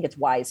really I think it's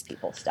wise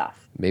people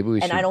stuff. Maybe we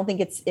should. And I don't think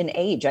it's an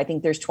age. I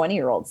think there's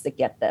 20-year-olds that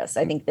get this.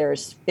 I think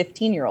there's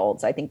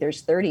 15-year-olds. I think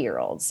there's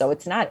 30-year-olds. So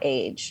it's not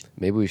age.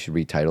 Maybe we should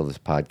retitle this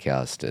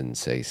podcast and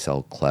say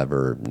 "Sell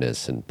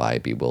Cleverness and Buy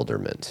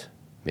Bewilderment."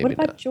 Maybe what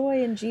about not.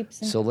 joy and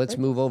Jeeps? So let's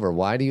move over.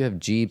 Why do you have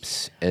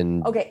Jeeps?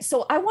 And okay,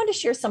 so I want to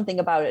share something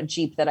about a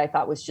Jeep that I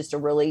thought was just a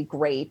really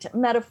great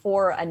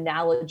metaphor,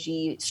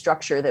 analogy,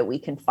 structure that we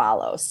can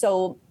follow.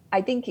 So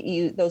I think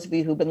those of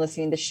you who've been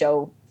listening to the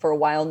show for a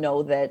while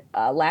know that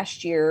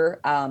last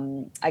year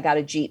I got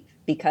a Jeep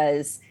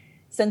because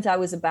since I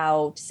was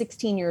about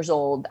 16 years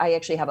old, I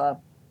actually have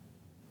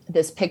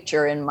this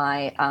picture in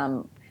my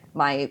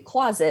my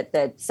closet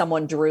that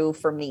someone drew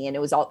for me, and it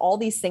was all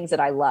these things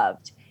that I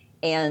loved.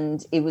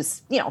 And it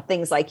was,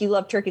 things like you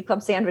love turkey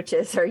club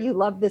sandwiches, or you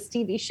love this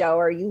TV show,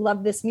 or you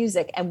love this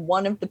music. And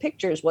one of the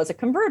pictures was a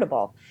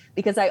convertible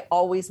because I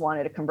always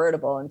wanted a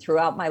convertible. And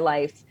throughout my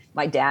life,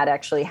 my dad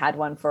actually had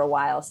one for a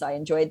while. So I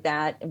enjoyed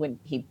that when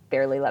he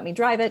barely let me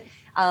drive it.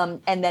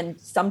 And then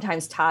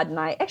sometimes Todd,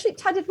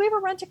 did we ever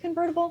rent a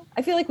convertible?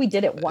 I feel like we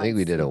did it once. I think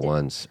we did it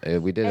once.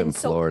 We did it in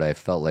Florida. I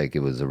felt like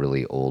it was a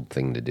really old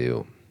thing to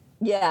do.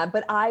 Yeah,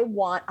 but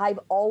I've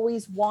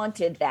always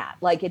wanted that.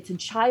 Like, it's a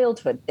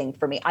childhood thing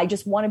for me. I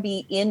just want to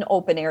be in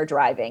open air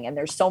driving. And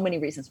there's so many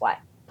reasons why.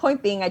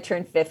 Point being, I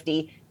turned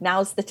 50.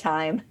 Now's the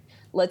time.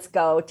 Let's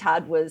go.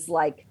 Todd was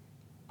like,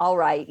 all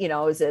right,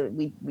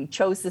 we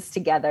chose this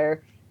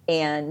together.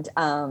 And,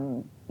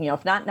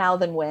 if not now,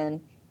 then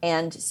when?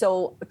 And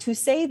so to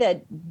say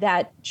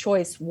that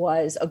choice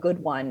was a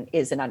good one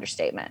is an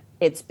understatement.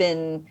 It's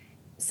been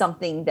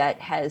something that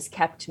has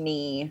kept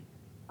me,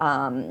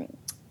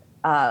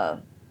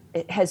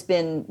 it has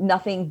been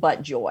nothing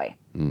but joy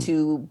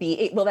to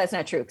be, well, that's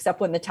not true, except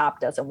when the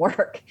top doesn't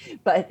work.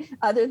 But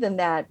other than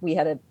that, we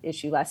had an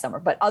issue last summer.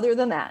 But other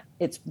than that,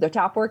 the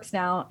top works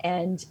now.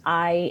 And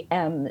I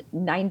am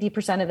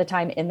 90% of the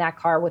time in that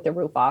car with the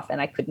roof off,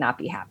 and I could not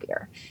be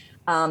happier.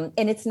 And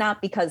it's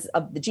not because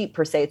of the Jeep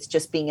per se, it's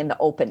just being in the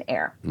open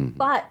air. Mm-hmm.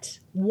 But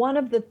one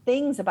of the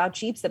things about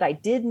Jeeps that I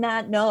did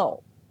not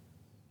know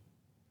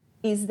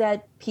is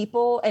that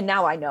people, and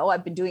now I know,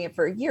 I've been doing it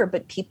for a year,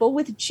 but people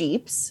with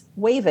Jeeps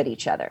wave at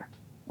each other,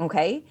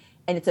 okay?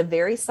 And it's a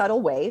very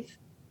subtle wave.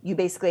 You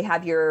basically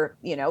have you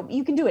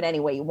can do it any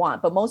way you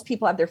want, but most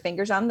people have their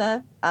fingers on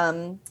the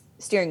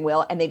steering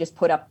wheel and they just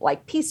put up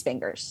like peace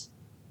fingers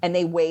and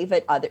they wave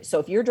at others. So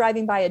if you're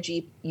driving by a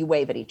Jeep, you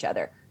wave at each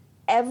other.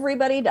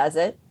 Everybody does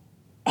it.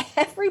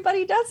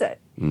 Everybody does it.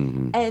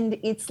 Mm-hmm. And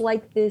it's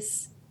like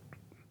this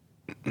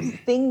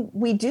thing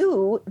we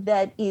do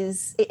that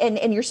is,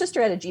 and your sister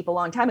had a Jeep a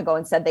long time ago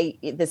and said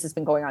this has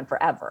been going on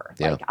forever.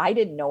 Yeah. Like, I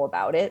didn't know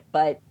about it,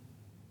 but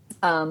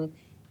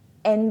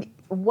and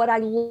what I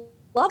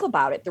love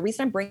about it, the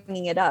reason I'm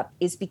bringing it up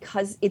is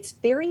because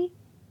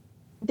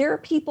there are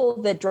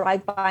people that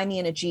drive by me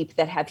in a Jeep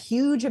that have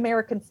huge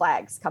American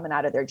flags coming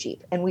out of their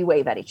Jeep, and we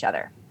wave at each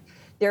other.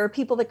 There are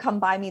people that come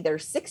by me that are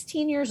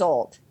 16 years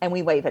old and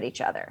we wave at each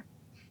other.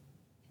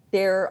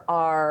 There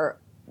are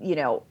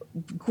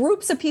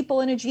groups of people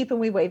in a Jeep and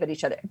we wave at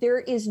each other. There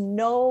is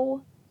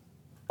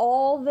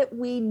all that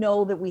we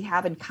know that we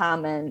have in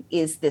common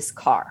is this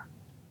car.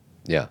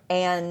 Yeah.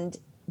 And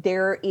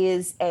there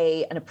is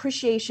an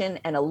appreciation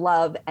and a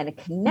love and a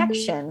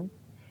connection,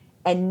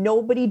 and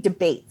nobody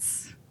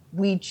debates.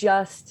 We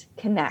just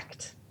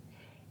connect.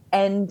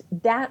 And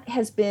that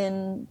has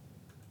been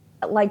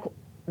like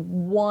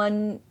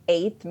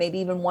 1/8, maybe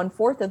even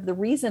 1/4 of the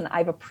reason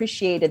I've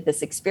appreciated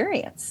this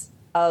experience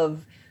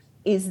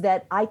is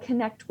that I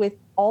connect with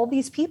all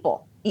these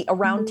people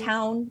around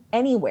town,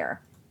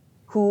 anywhere,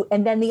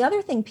 and then the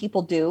other thing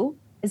people do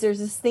is there's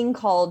this thing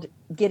called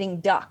getting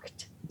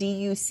ducked,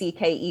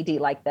 DUCKED,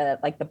 like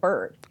the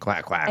bird.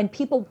 Quack, quack. And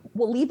people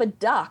will leave a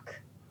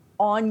duck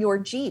on your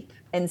Jeep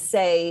and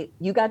say,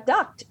 you got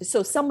ducked.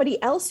 So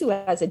somebody else who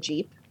has a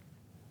Jeep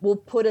will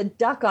put a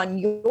duck on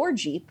your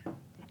Jeep,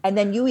 and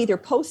then you either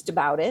post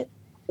about it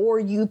or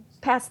you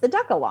pass the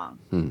duck along.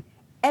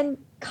 And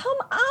come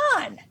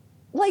on,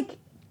 like,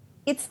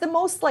 it's the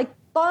most like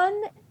fun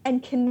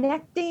and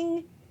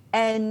connecting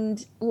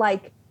and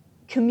like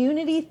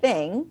community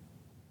thing.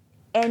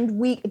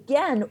 And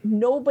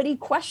nobody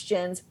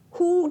questions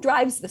who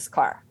drives this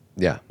car.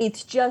 Yeah.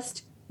 It's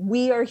just,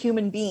 we are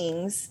human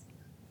beings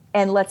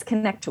and let's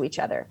connect to each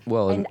other.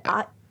 Well, and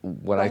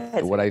what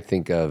I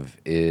think of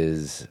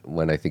is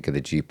when I think of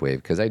the Jeep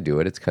Wave, because I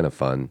do it, it's kind of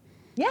fun.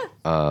 Yeah.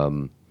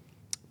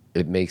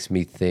 It makes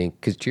me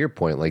think, because to your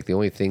point, like the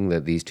only thing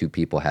that these two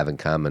people have in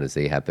common is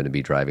they happen to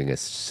be driving a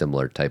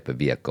similar type of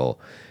vehicle,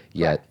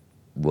 yet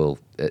will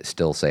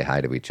still say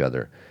hi to each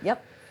other.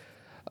 Yep.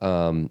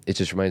 It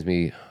just reminds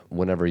me,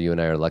 whenever you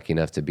and I are lucky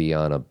enough to be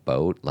on a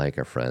boat, like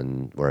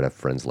we're at a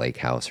friend's lake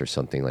house or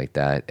something like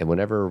that, and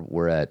whenever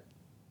we're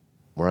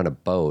on a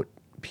boat,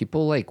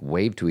 people like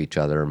wave to each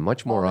other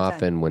much more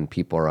often when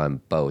people are on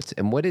boats.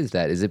 And what is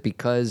that? Is it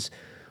because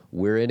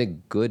we're in a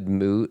good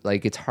mood?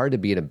 Like, it's hard to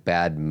be in a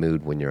bad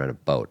mood when you're on a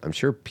boat. I'm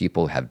sure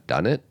people have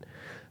done it,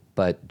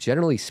 But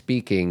generally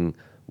speaking,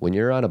 when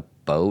you're on a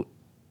boat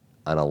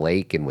on a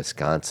lake in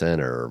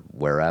Wisconsin or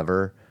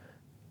wherever,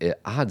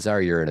 odds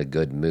are you're in a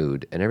good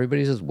mood and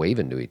everybody's just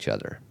waving to each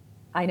other.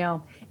 I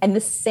know. And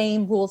the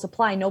same rules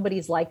apply.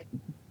 Nobody's like,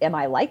 am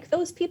I like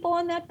those people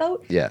on that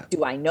boat? Yeah.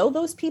 Do I know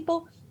those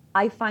people?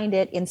 I find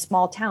it in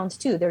small towns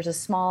too. There's a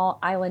small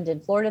island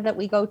in Florida that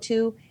we go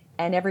to,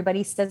 and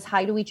everybody says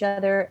hi to each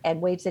other and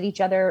waves at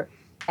each other.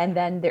 And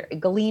then there,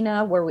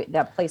 Galena,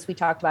 that place we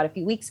talked about a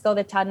few weeks ago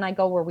that Todd and I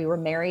go, where we were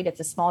married. It's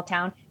a small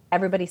town.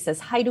 Everybody says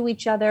hi to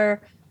each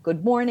other.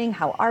 Good morning.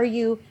 How are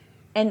you?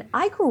 And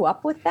I grew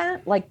up with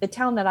that. Like, the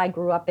town that I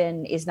grew up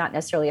in is not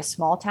necessarily a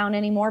small town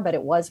anymore, but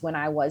it was when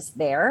I was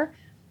there.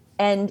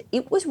 And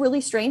it was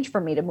really strange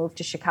for me to move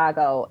to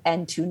Chicago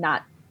and to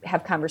not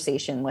have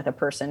conversation with a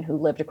person who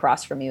lived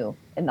across from you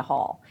in the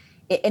hall.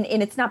 And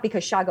it's not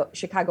because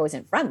Chicago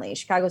isn't friendly.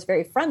 Chicago is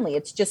very friendly.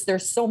 It's just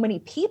there's so many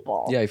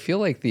people. Yeah, I feel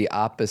like the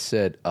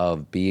opposite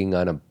of being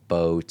on a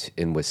boat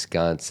in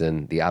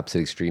Wisconsin, the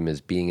opposite extreme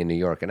is being in New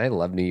York. And I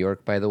love New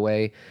York, by the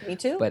way. Me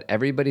too. But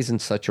everybody's in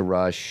such a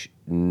rush.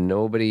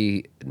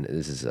 Nobody,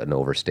 this is an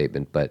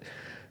overstatement, but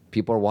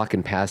people are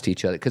walking past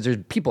each other because there's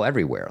people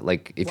everywhere.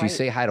 Like, if you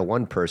say hi to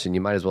one person, you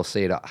might as well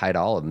say hi to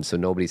all of them. So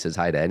nobody says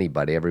hi to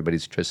anybody.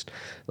 Everybody's just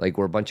like,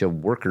 we're a bunch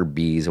of worker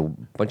bees, a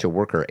bunch of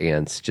worker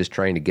ants just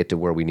trying to get to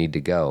where we need to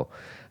go.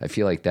 I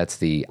feel like that's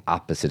the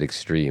opposite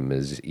extreme,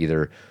 is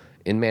either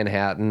in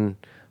Manhattan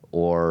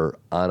or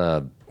on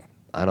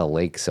a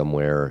lake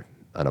somewhere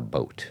on a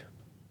boat.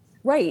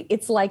 Right.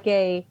 It's like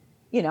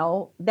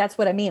that's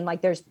what I mean.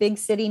 Like, there's big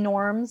city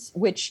norms,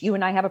 which you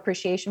and I have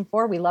appreciation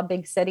for. We love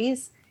big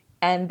cities.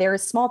 And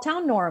there's small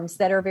town norms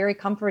that are very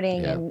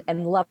comforting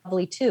and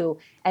lovely too.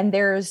 And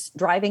there's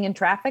driving in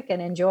traffic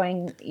and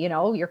enjoying,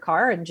 your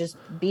car and just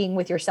being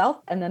with yourself.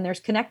 And then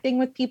there's connecting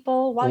with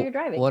people while you're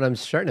driving. Well, I'm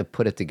starting to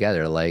put it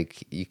together.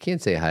 Like, you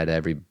can't say hi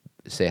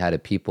to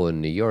people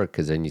in New York,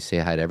 because then you say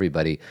hi to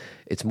everybody.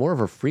 It's more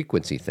of a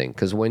frequency thing.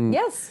 Because when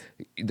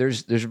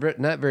there's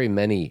not very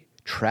many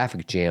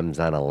traffic jams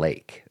on a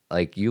lake.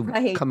 Like, you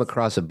come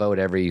across a boat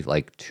every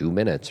 2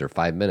 minutes or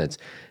 5 minutes.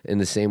 In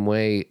the same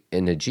way,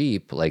 in a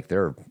Jeep, like,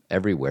 they're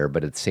everywhere,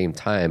 but at the same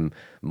time,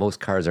 most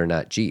cars are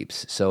not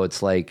Jeeps. So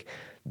it's like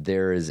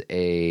there's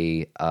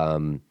a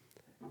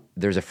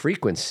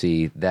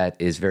frequency that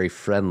is very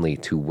friendly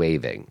to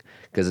waving,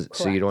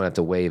 so you don't have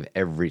to wave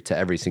to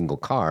every single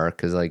car,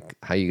 because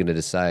how are you going to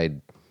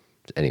decide?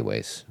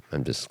 Anyways,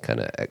 I'm just kind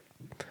of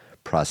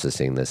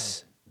processing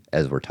this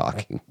as we're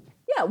talking.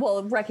 Yeah,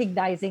 well,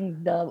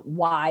 recognizing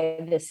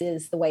why this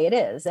is the way it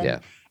is.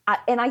 And,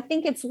 and I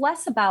think it's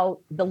less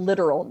about the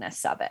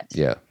literalness of it.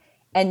 Yeah.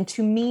 And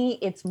to me,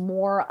 it's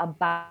more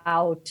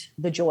about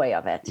the joy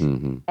of it.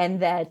 Mm-hmm. And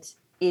that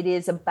it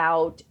is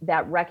about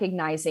that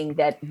recognizing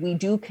that we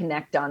do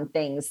connect on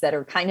things that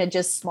are kind of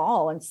just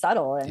small and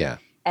subtle.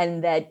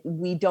 And that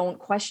we don't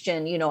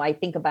question, I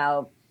think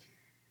about,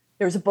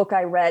 there's a book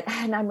I read,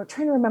 and I'm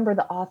trying to remember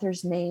the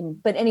author's name.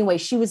 But anyway,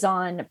 she was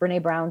on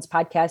Brene Brown's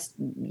podcast,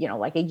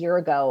 like a year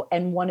ago.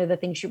 And one of the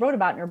things she wrote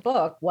about in her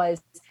book was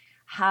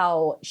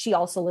how she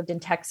also lived in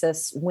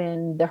Texas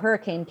when the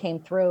hurricane came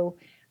through,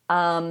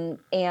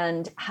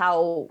 and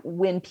how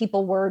when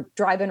people were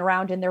driving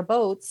around in their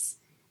boats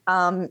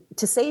to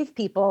save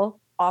people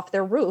off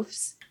their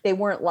roofs, they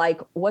weren't like,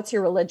 what's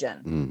your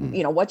religion?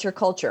 Mm-hmm. What's your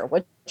culture?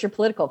 What's your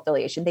political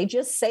affiliation? They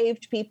just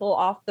saved people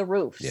off the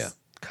roofs. Yeah.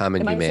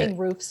 Common humanity. Am I humanity. saying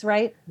roofs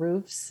right?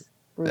 Roofs.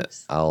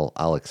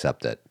 I'll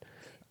accept it.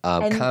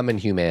 Common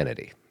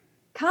humanity.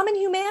 Common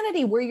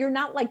humanity, where you're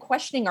not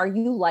questioning, are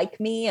you like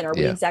me? And are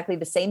we exactly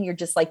the same? You're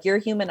just like, you're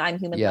human, I'm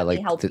human. Yeah, let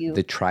me help you.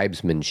 The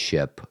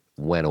tribesmanship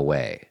went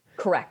away.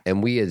 Correct.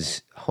 And we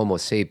as Homo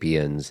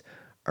sapiens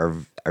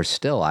are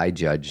still, I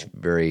judge,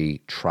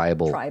 very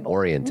tribal.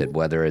 Oriented, mm-hmm.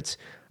 Whether it's,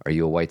 are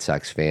you a White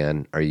Sox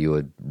fan? Are you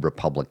a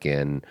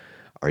Republican?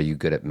 Are you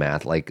good at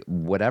math?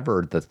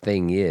 Whatever the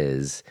thing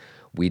is,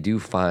 we do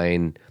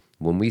find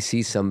when we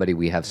see somebody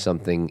we have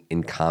something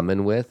in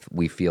common with,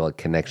 we feel a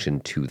connection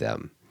to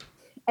them.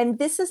 And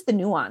this is the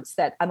nuance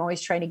that I'm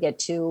always trying to get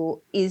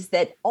to, is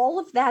that all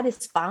of that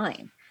is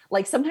fine.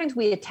 Sometimes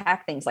we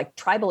attack things like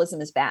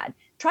tribalism is bad.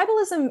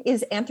 Tribalism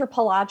is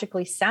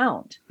anthropologically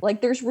sound.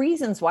 There's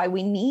reasons why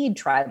we need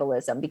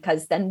tribalism,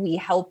 because then we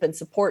help and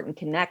support and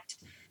connect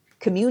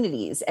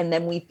communities, and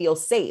then we feel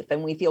safe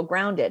and we feel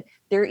grounded.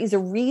 There is a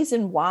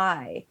reason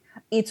why.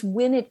 It's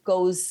when it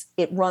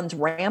runs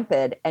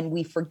rampant, and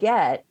we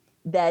forget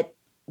that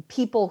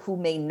people who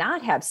may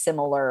not have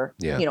similar,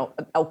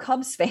 a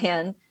Cubs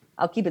fan,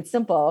 I'll keep it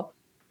simple,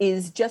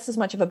 is just as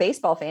much of a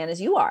baseball fan as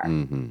you are.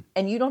 Mm-hmm.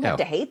 And you don't have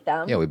to hate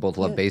them. Yeah, we both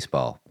love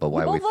baseball. But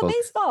why love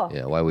baseball?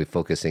 Yeah, why are we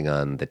focusing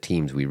on the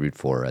teams we root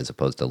for as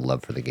opposed to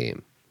love for the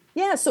game?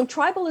 Yeah, so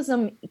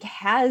tribalism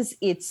has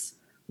its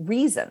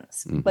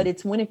reasons, mm-hmm. but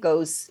it's when it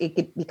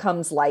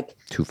becomes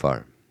too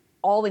far,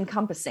 all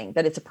encompassing,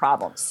 that it's a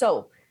problem.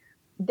 So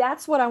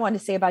that's what I wanted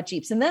to say about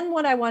Jeeps. And then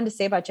what I wanted to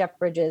say about Jeff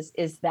Bridges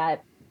is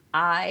that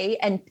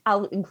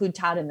I'll include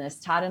Todd in this,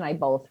 Todd and I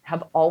both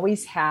have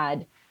always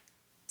had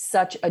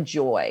such a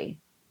joy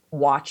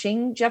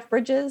watching Jeff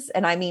Bridges.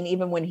 And I mean,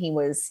 even when he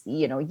was,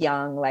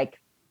 young, like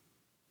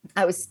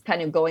I was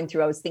kind of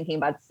I was thinking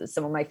about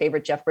some of my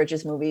favorite Jeff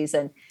Bridges movies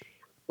and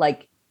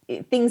like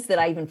things that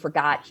I even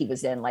forgot he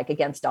was in, like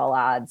Against All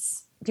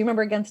Odds. Do you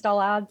remember Against All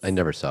Odds? I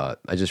never saw it.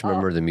 I just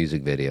remember the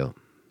music video.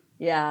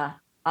 Yeah.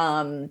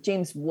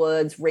 James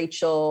Woods,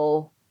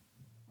 Rachel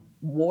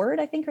Ward,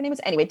 I think her name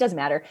is. Anyway, it doesn't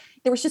matter.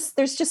 There's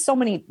just so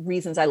many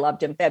reasons I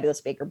loved him.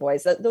 Fabulous Baker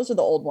Boys. Those are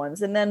the old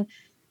ones. And then,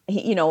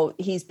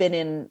 he's been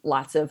in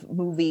lots of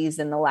movies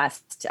in the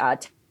last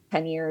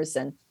 10 years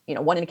and,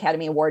 won an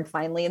Academy Award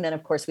finally. And then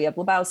of course we have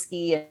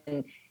Lebowski,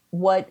 and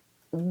what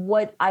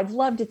I've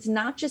loved, it's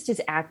not just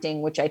his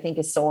acting, which I think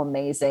is so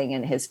amazing,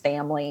 and his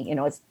family,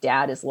 his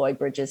dad is Lloyd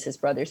Bridges, his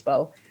brother's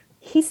Bo.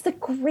 He's the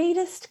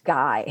greatest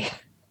guy.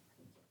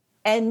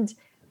 And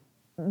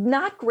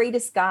not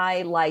greatest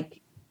guy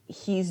like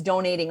he's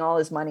donating all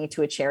his money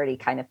to a charity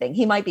kind of thing.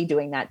 He might be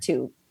doing that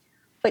too.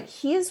 But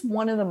he is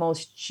one of the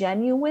most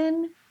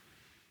genuine,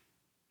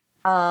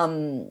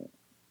 God,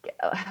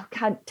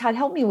 Todd,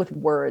 help me with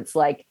words,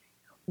 like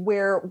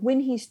where when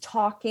he's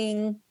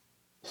talking,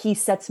 he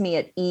sets me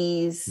at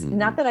ease. Mm-hmm.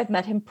 Not that I've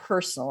met him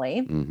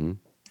personally, mm-hmm.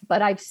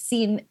 but I've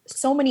seen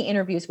so many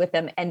interviews with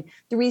him. And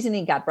the reason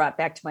he got brought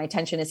back to my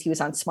attention is he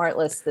was on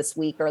Smartless this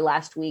week or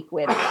last week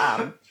with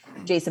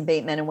Jason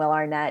Bateman and Will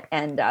Arnett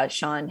and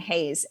Sean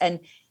Hayes. And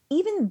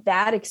even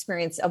that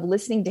experience of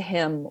listening to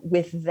him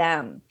with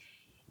them,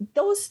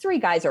 those three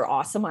guys are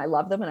awesome. I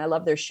love them and I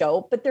love their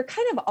show, but they're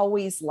kind of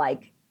always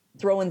like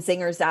throwing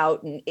zingers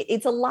out. And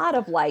it's a lot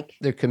of like...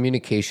 Their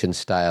communication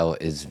style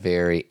is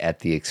very at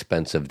the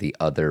expense of the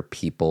other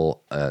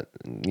people,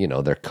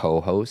 their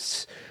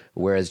co-hosts.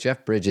 Whereas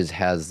Jeff Bridges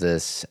has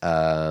this,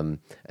 and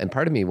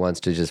part of me wants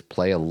to just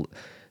play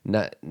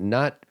not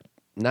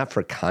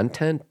for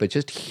content, but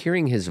just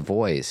hearing his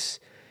voice.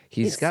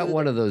 He's got soothing.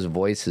 One of those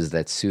voices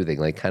that's soothing,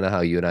 like kind of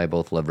how you and I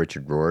both love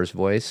Richard Rohr's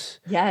voice.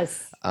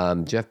 Yes.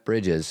 Jeff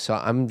Bridges. So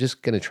I'm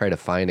just going to try to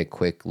find a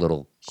quick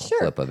little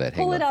clip of it.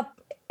 Pull it up.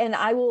 And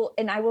I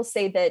will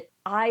say that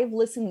I've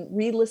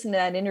re-listened to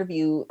that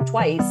interview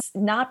twice,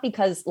 not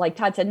because, like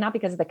Todd said, not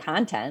because of the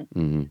content,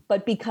 mm-hmm.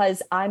 but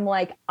because I'm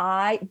like,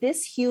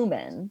 this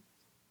human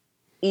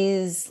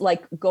is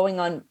like going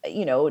on,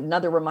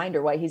 another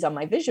reminder why he's on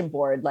my vision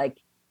board. Like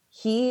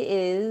he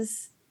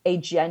is a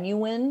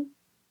genuine,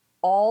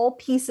 all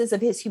pieces of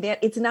his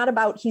humanity. It's not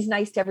about he's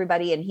nice to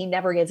everybody and he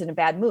never gets in a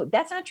bad mood.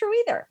 That's not true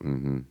either.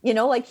 Mm-hmm.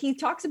 Like he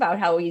talks about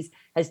how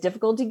has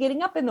difficulty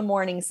getting up in the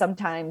morning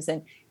sometimes,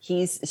 and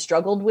he's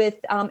struggled with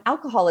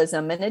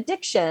alcoholism and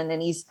addiction,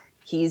 and he's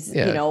he's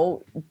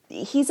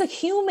a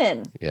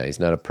human. Yeah, he's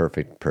not a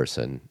perfect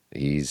person.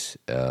 He's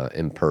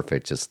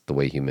imperfect, just the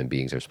way human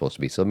beings are supposed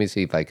to be. So let me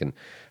see if I can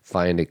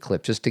find a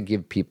clip just to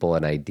give people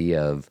an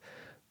idea of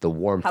the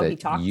warmth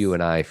that you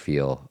and I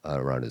feel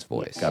around his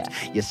voice. Yeah.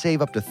 You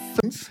save up to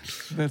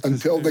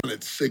until they were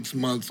 6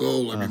 months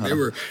old. I mean, they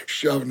were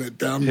shoving it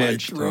down my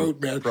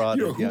throat, man.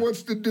 Who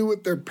wants to do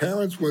what their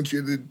parents want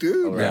you to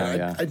do,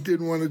 man? I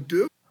didn't want to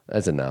do.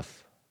 That's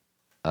enough.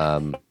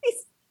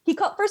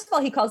 First of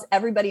all, he calls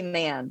everybody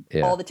man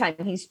all the time.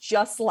 He's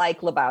just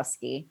like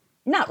Lebowski.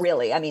 Not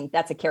really. I mean,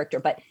 that's a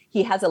character, but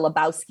he has a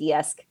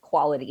Lebowski-esque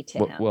quality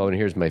to him. Well, and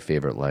here's my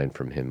favorite line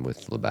from him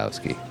with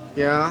Lebowski.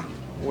 Yeah,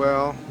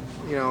 well,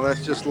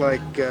 that's just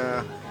like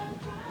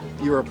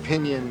your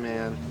opinion,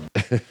 man.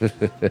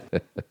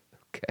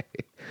 Okay.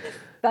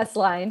 Best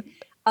line.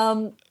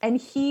 And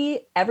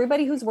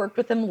everybody who's worked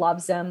with him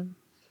loves him.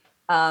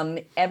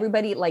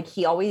 Everybody, like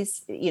he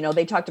always,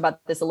 they talked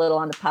about this a little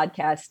on the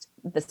podcast,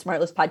 the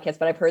Smartless podcast,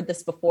 but I've heard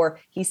this before.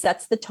 He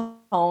sets the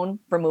tone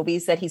for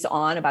movies that he's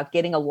on about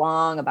getting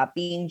along, about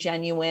being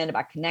genuine,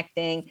 about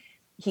connecting.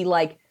 He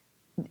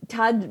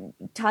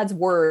Todd's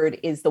word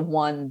is the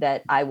one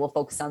that I will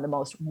focus on the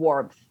most: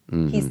 warmth.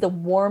 Mm-hmm. He's the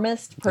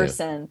warmest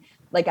person. Yeah.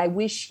 Like I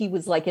wish he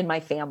was like in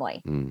my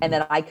family and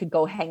that I could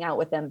go hang out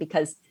with him,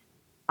 because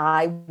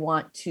I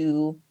want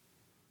to,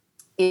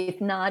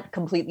 if not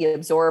completely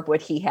absorb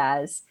what he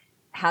has,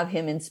 have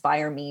him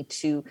inspire me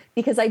to,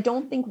 because I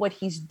don't think what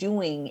he's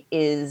doing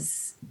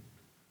is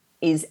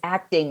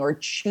acting or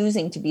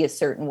choosing to be a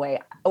certain way.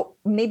 Oh,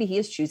 maybe he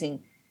is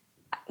choosing.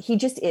 He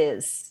just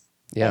is.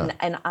 Yeah.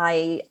 And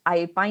I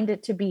find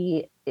it to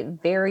be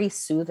very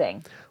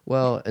soothing.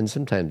 Well, and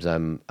sometimes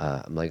I'm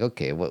like,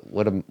 okay,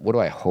 what do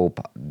I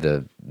hope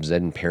the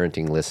Zen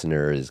parenting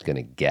listener is going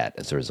to get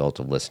as a result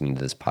of listening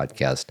to this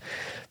podcast?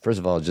 First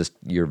of all, just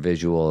your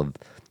visual of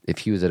if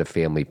he was at a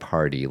family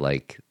party,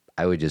 like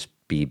I would just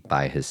be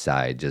by his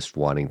side, just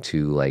wanting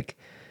to like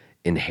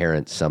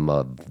inherit some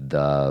of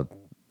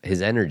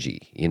his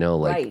energy,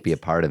 right. Be a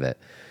part of it.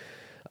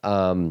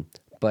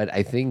 But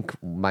I think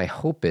my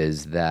hope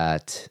is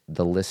that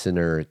the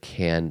listener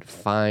can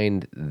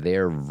find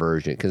their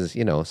version, because,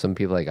 some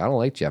people are like, I don't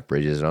like Jeff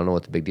Bridges. I don't know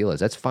what the big deal is.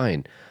 That's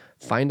fine.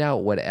 Find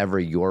out whatever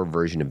your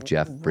version of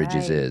Jeff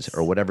Bridges is,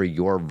 or whatever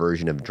your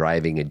version of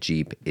driving a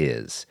Jeep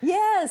is.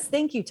 Yes.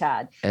 Thank you,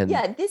 Todd. And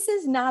this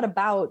is not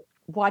about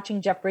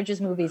watching Jeff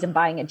Bridges movies and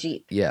buying a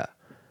Jeep. Yeah.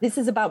 This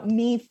is about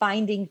me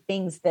finding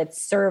things that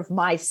serve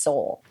my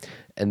soul.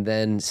 And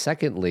then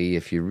secondly,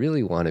 if you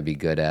really want to be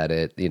good at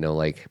it,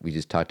 like we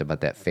just talked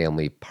about that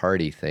family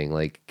party thing,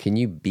 like, can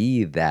you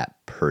be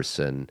that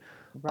person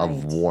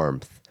of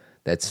warmth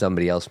that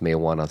somebody else may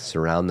want to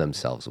surround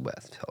themselves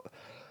with?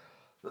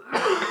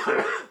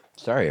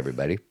 Sorry,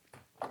 everybody.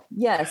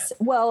 Yes.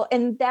 Well,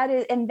 and that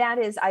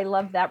is, I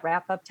love that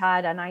wrap up,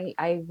 Todd.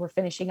 And we're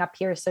finishing up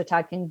here so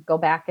Todd can go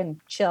back and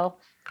chill.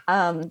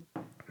 The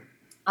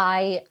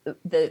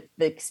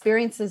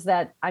experiences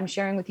that I'm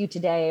sharing with you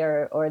today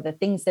or the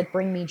things that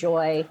bring me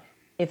joy,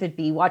 if it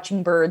be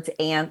watching birds,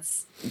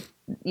 ants,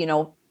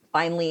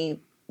 finally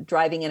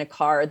driving in a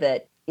car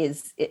that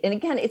is, and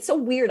again, it's so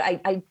weird.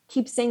 I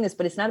keep saying this,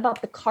 but it's not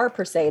about the car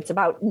per se. It's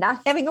about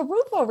not having a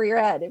roof over your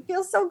head. It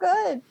feels so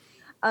good.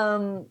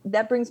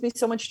 That brings me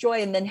so much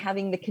joy. And then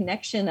having the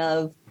connection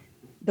of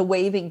the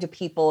waving to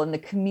people and the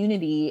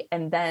community.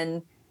 And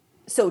then,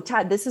 so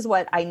Todd, this is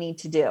what I need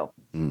to do.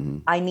 Mm-hmm.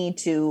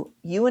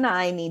 You and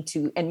I need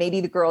to, and maybe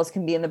the girls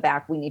can be in the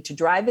back. We need to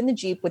drive in the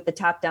Jeep with the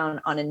top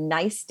down on a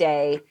nice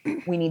day.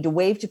 We need to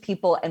wave to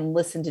people and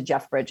listen to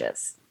Jeff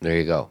Bridges. There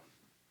you go.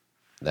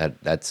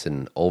 That's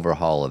an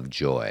overhaul of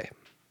joy.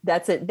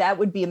 That's it. That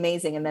would be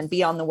amazing. And then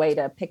be on the way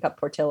to pick up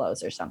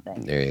Portillo's or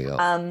something. There you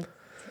go.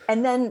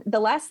 And then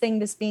the last thing,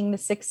 this being the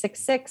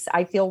 666,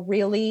 I feel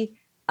really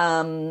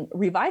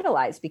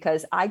revitalized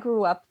because I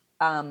grew up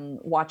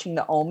watching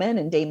The Omen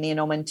and Damien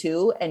Omen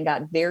 2 and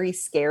got very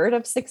scared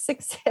of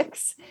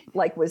 666.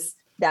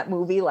 That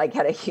movie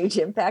had a huge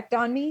impact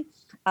on me.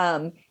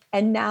 And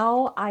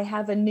now I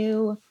have a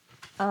new,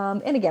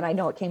 and again, I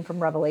know it came from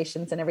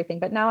Revelations and everything,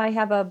 but now I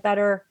have a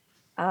better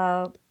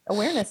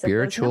awareness of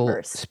those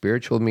numbers.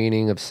 Spiritual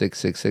meaning of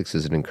 666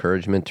 is an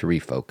encouragement to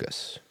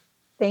refocus.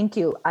 Thank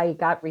you. I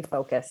got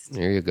refocused.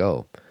 There you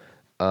go.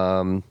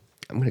 I'm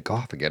going to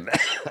cough again.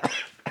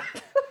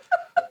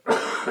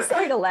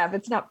 Sorry to laugh.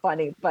 It's not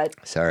funny, but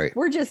sorry.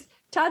 We're just,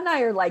 Todd and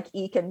I are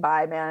eking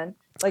by, man.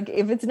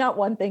 If it's not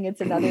one thing, it's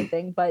another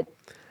thing, but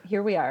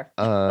here we are.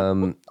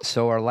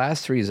 So our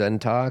last three Zen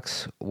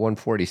Talks,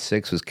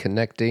 146 was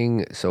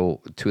connecting.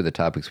 So two of the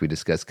topics we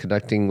discussed,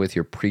 connecting with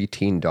your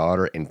preteen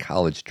daughter and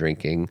college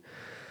drinking.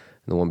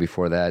 And the one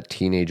before that,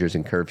 teenagers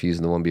and curfews.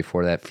 And the one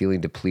before that,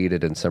 feeling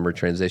depleted and summer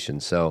transition.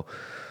 So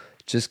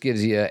just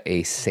gives you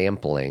a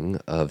sampling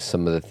of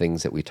some of the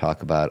things that we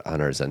talk about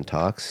on our Zen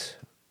Talks.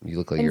 You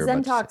look like and you're Zen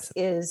about Talks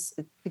is,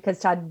 because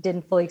Todd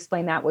didn't fully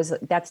explain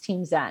that's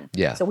Team Zen.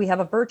 Yeah. So we have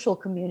a virtual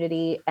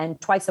community,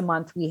 and twice a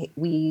month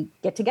we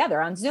get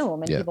together on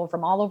Zoom, and people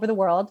from all over the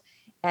world,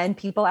 and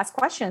people ask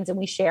questions, and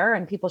we share,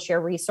 and people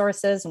share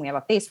resources, and we have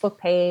a Facebook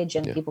page,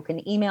 and people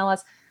can email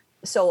us.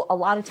 So a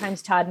lot of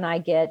times Todd and I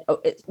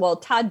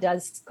Todd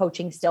does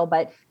coaching still,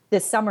 but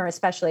this summer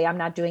especially, I'm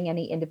not doing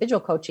any individual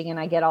coaching, and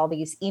I get all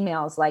these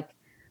emails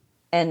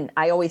and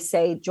I always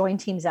say, join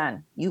Team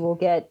Zen. You will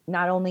get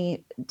not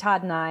only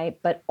Todd and I,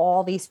 but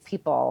all these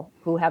people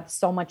who have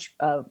so much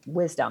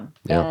wisdom.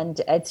 Yeah.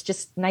 And it's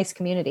just nice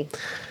community.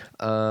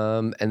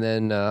 And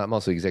then I'm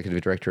also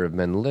executive director of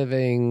Men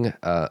Living,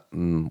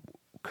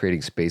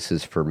 creating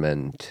spaces for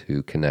men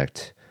to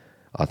connect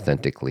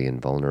authentically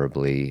and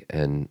vulnerably.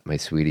 And my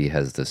sweetie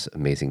has this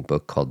amazing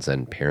book called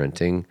Zen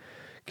Parenting,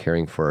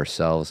 Caring for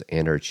Ourselves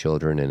and Our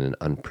Children in an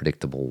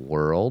Unpredictable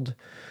World.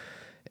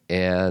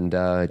 And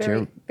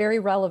very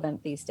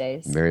relevant these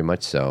days. Very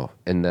much so.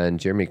 And then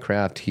Jeremy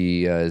Kraft,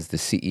 he is the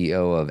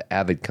CEO of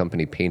Avid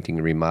Company Painting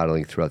and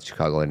Remodeling throughout the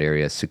Chicagoland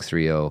area,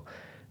 630-956-1800,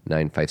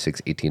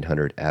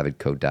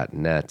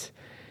 avidco.net.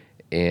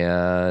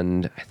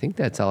 And I think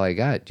that's all I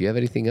got. Do you have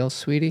anything else,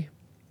 sweetie?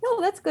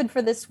 No, that's good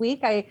for this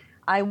week. I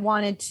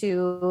wanted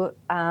to,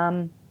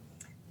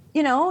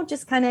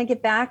 just kind of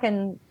get back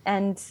and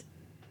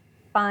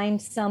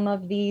find some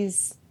of the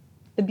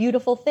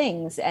beautiful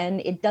things. And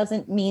it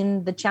doesn't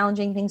mean the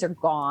challenging things are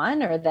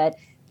gone or that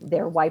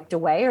they're wiped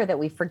away or that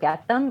we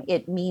forget them.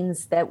 It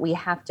means that we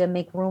have to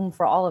make room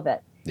for all of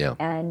it. Yeah.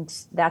 And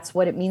that's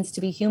what it means to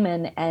be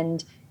human.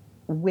 And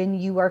when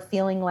you are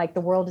feeling like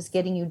the world is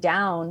getting you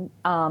down,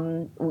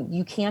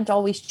 you can't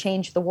always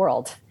change the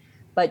world,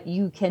 but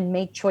you can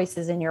make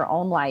choices in your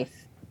own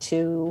life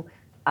to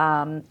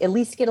at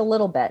least get a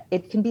little bit.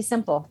 It can be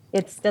simple.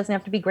 It doesn't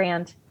have to be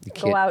grand.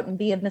 Go out and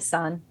be in the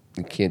sun.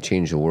 You can't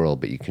change the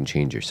world, but you can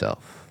change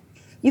yourself.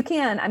 You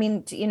can. I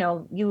mean,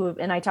 you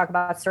and I talk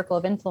about circle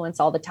of influence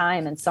all the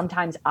time. And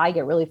sometimes I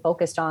get really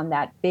focused on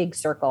that big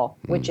circle,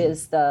 which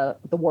is the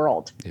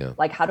world. Yeah.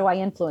 Like, how do I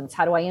influence?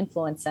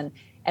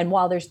 And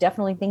while there's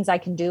definitely things I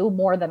can do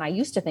more than I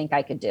used to think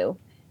I could do,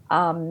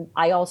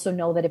 I also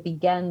know that it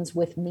begins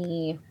with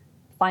me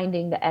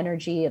finding the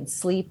energy and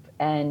sleep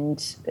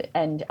and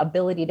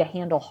ability to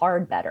handle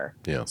hard better.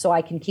 Yeah. So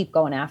I can keep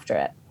going after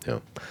it. Yeah.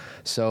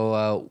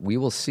 So we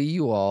will see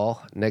you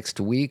all next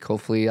week.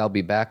 Hopefully I'll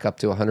be back up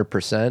to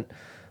 100%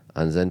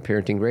 on Zen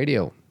Parenting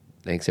Radio.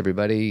 Thanks,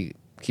 everybody.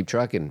 Keep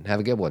trucking. Have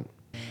a good one.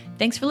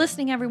 Thanks for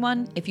listening,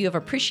 everyone. If you have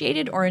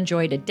appreciated or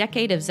enjoyed a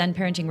decade of Zen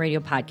Parenting Radio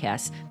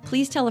podcasts,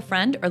 please tell a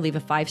friend or leave a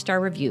 5-star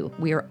review.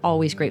 We are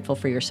always grateful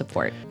for your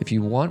support. If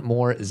you want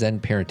more Zen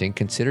parenting,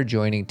 consider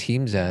joining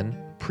Team Zen,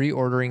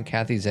 pre-ordering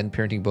Kathy's Zen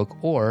Parenting book,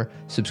 or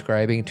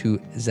subscribing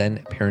to Zen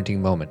Parenting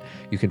Moment.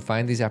 You can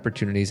find these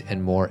opportunities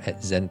and more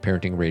at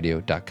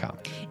zenparentingradio.com.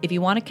 If you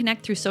want to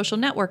connect through social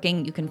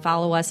networking, you can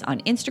follow us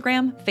on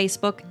Instagram,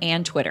 Facebook,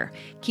 and Twitter.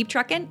 Keep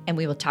trucking, and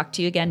we will talk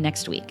to you again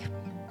next week.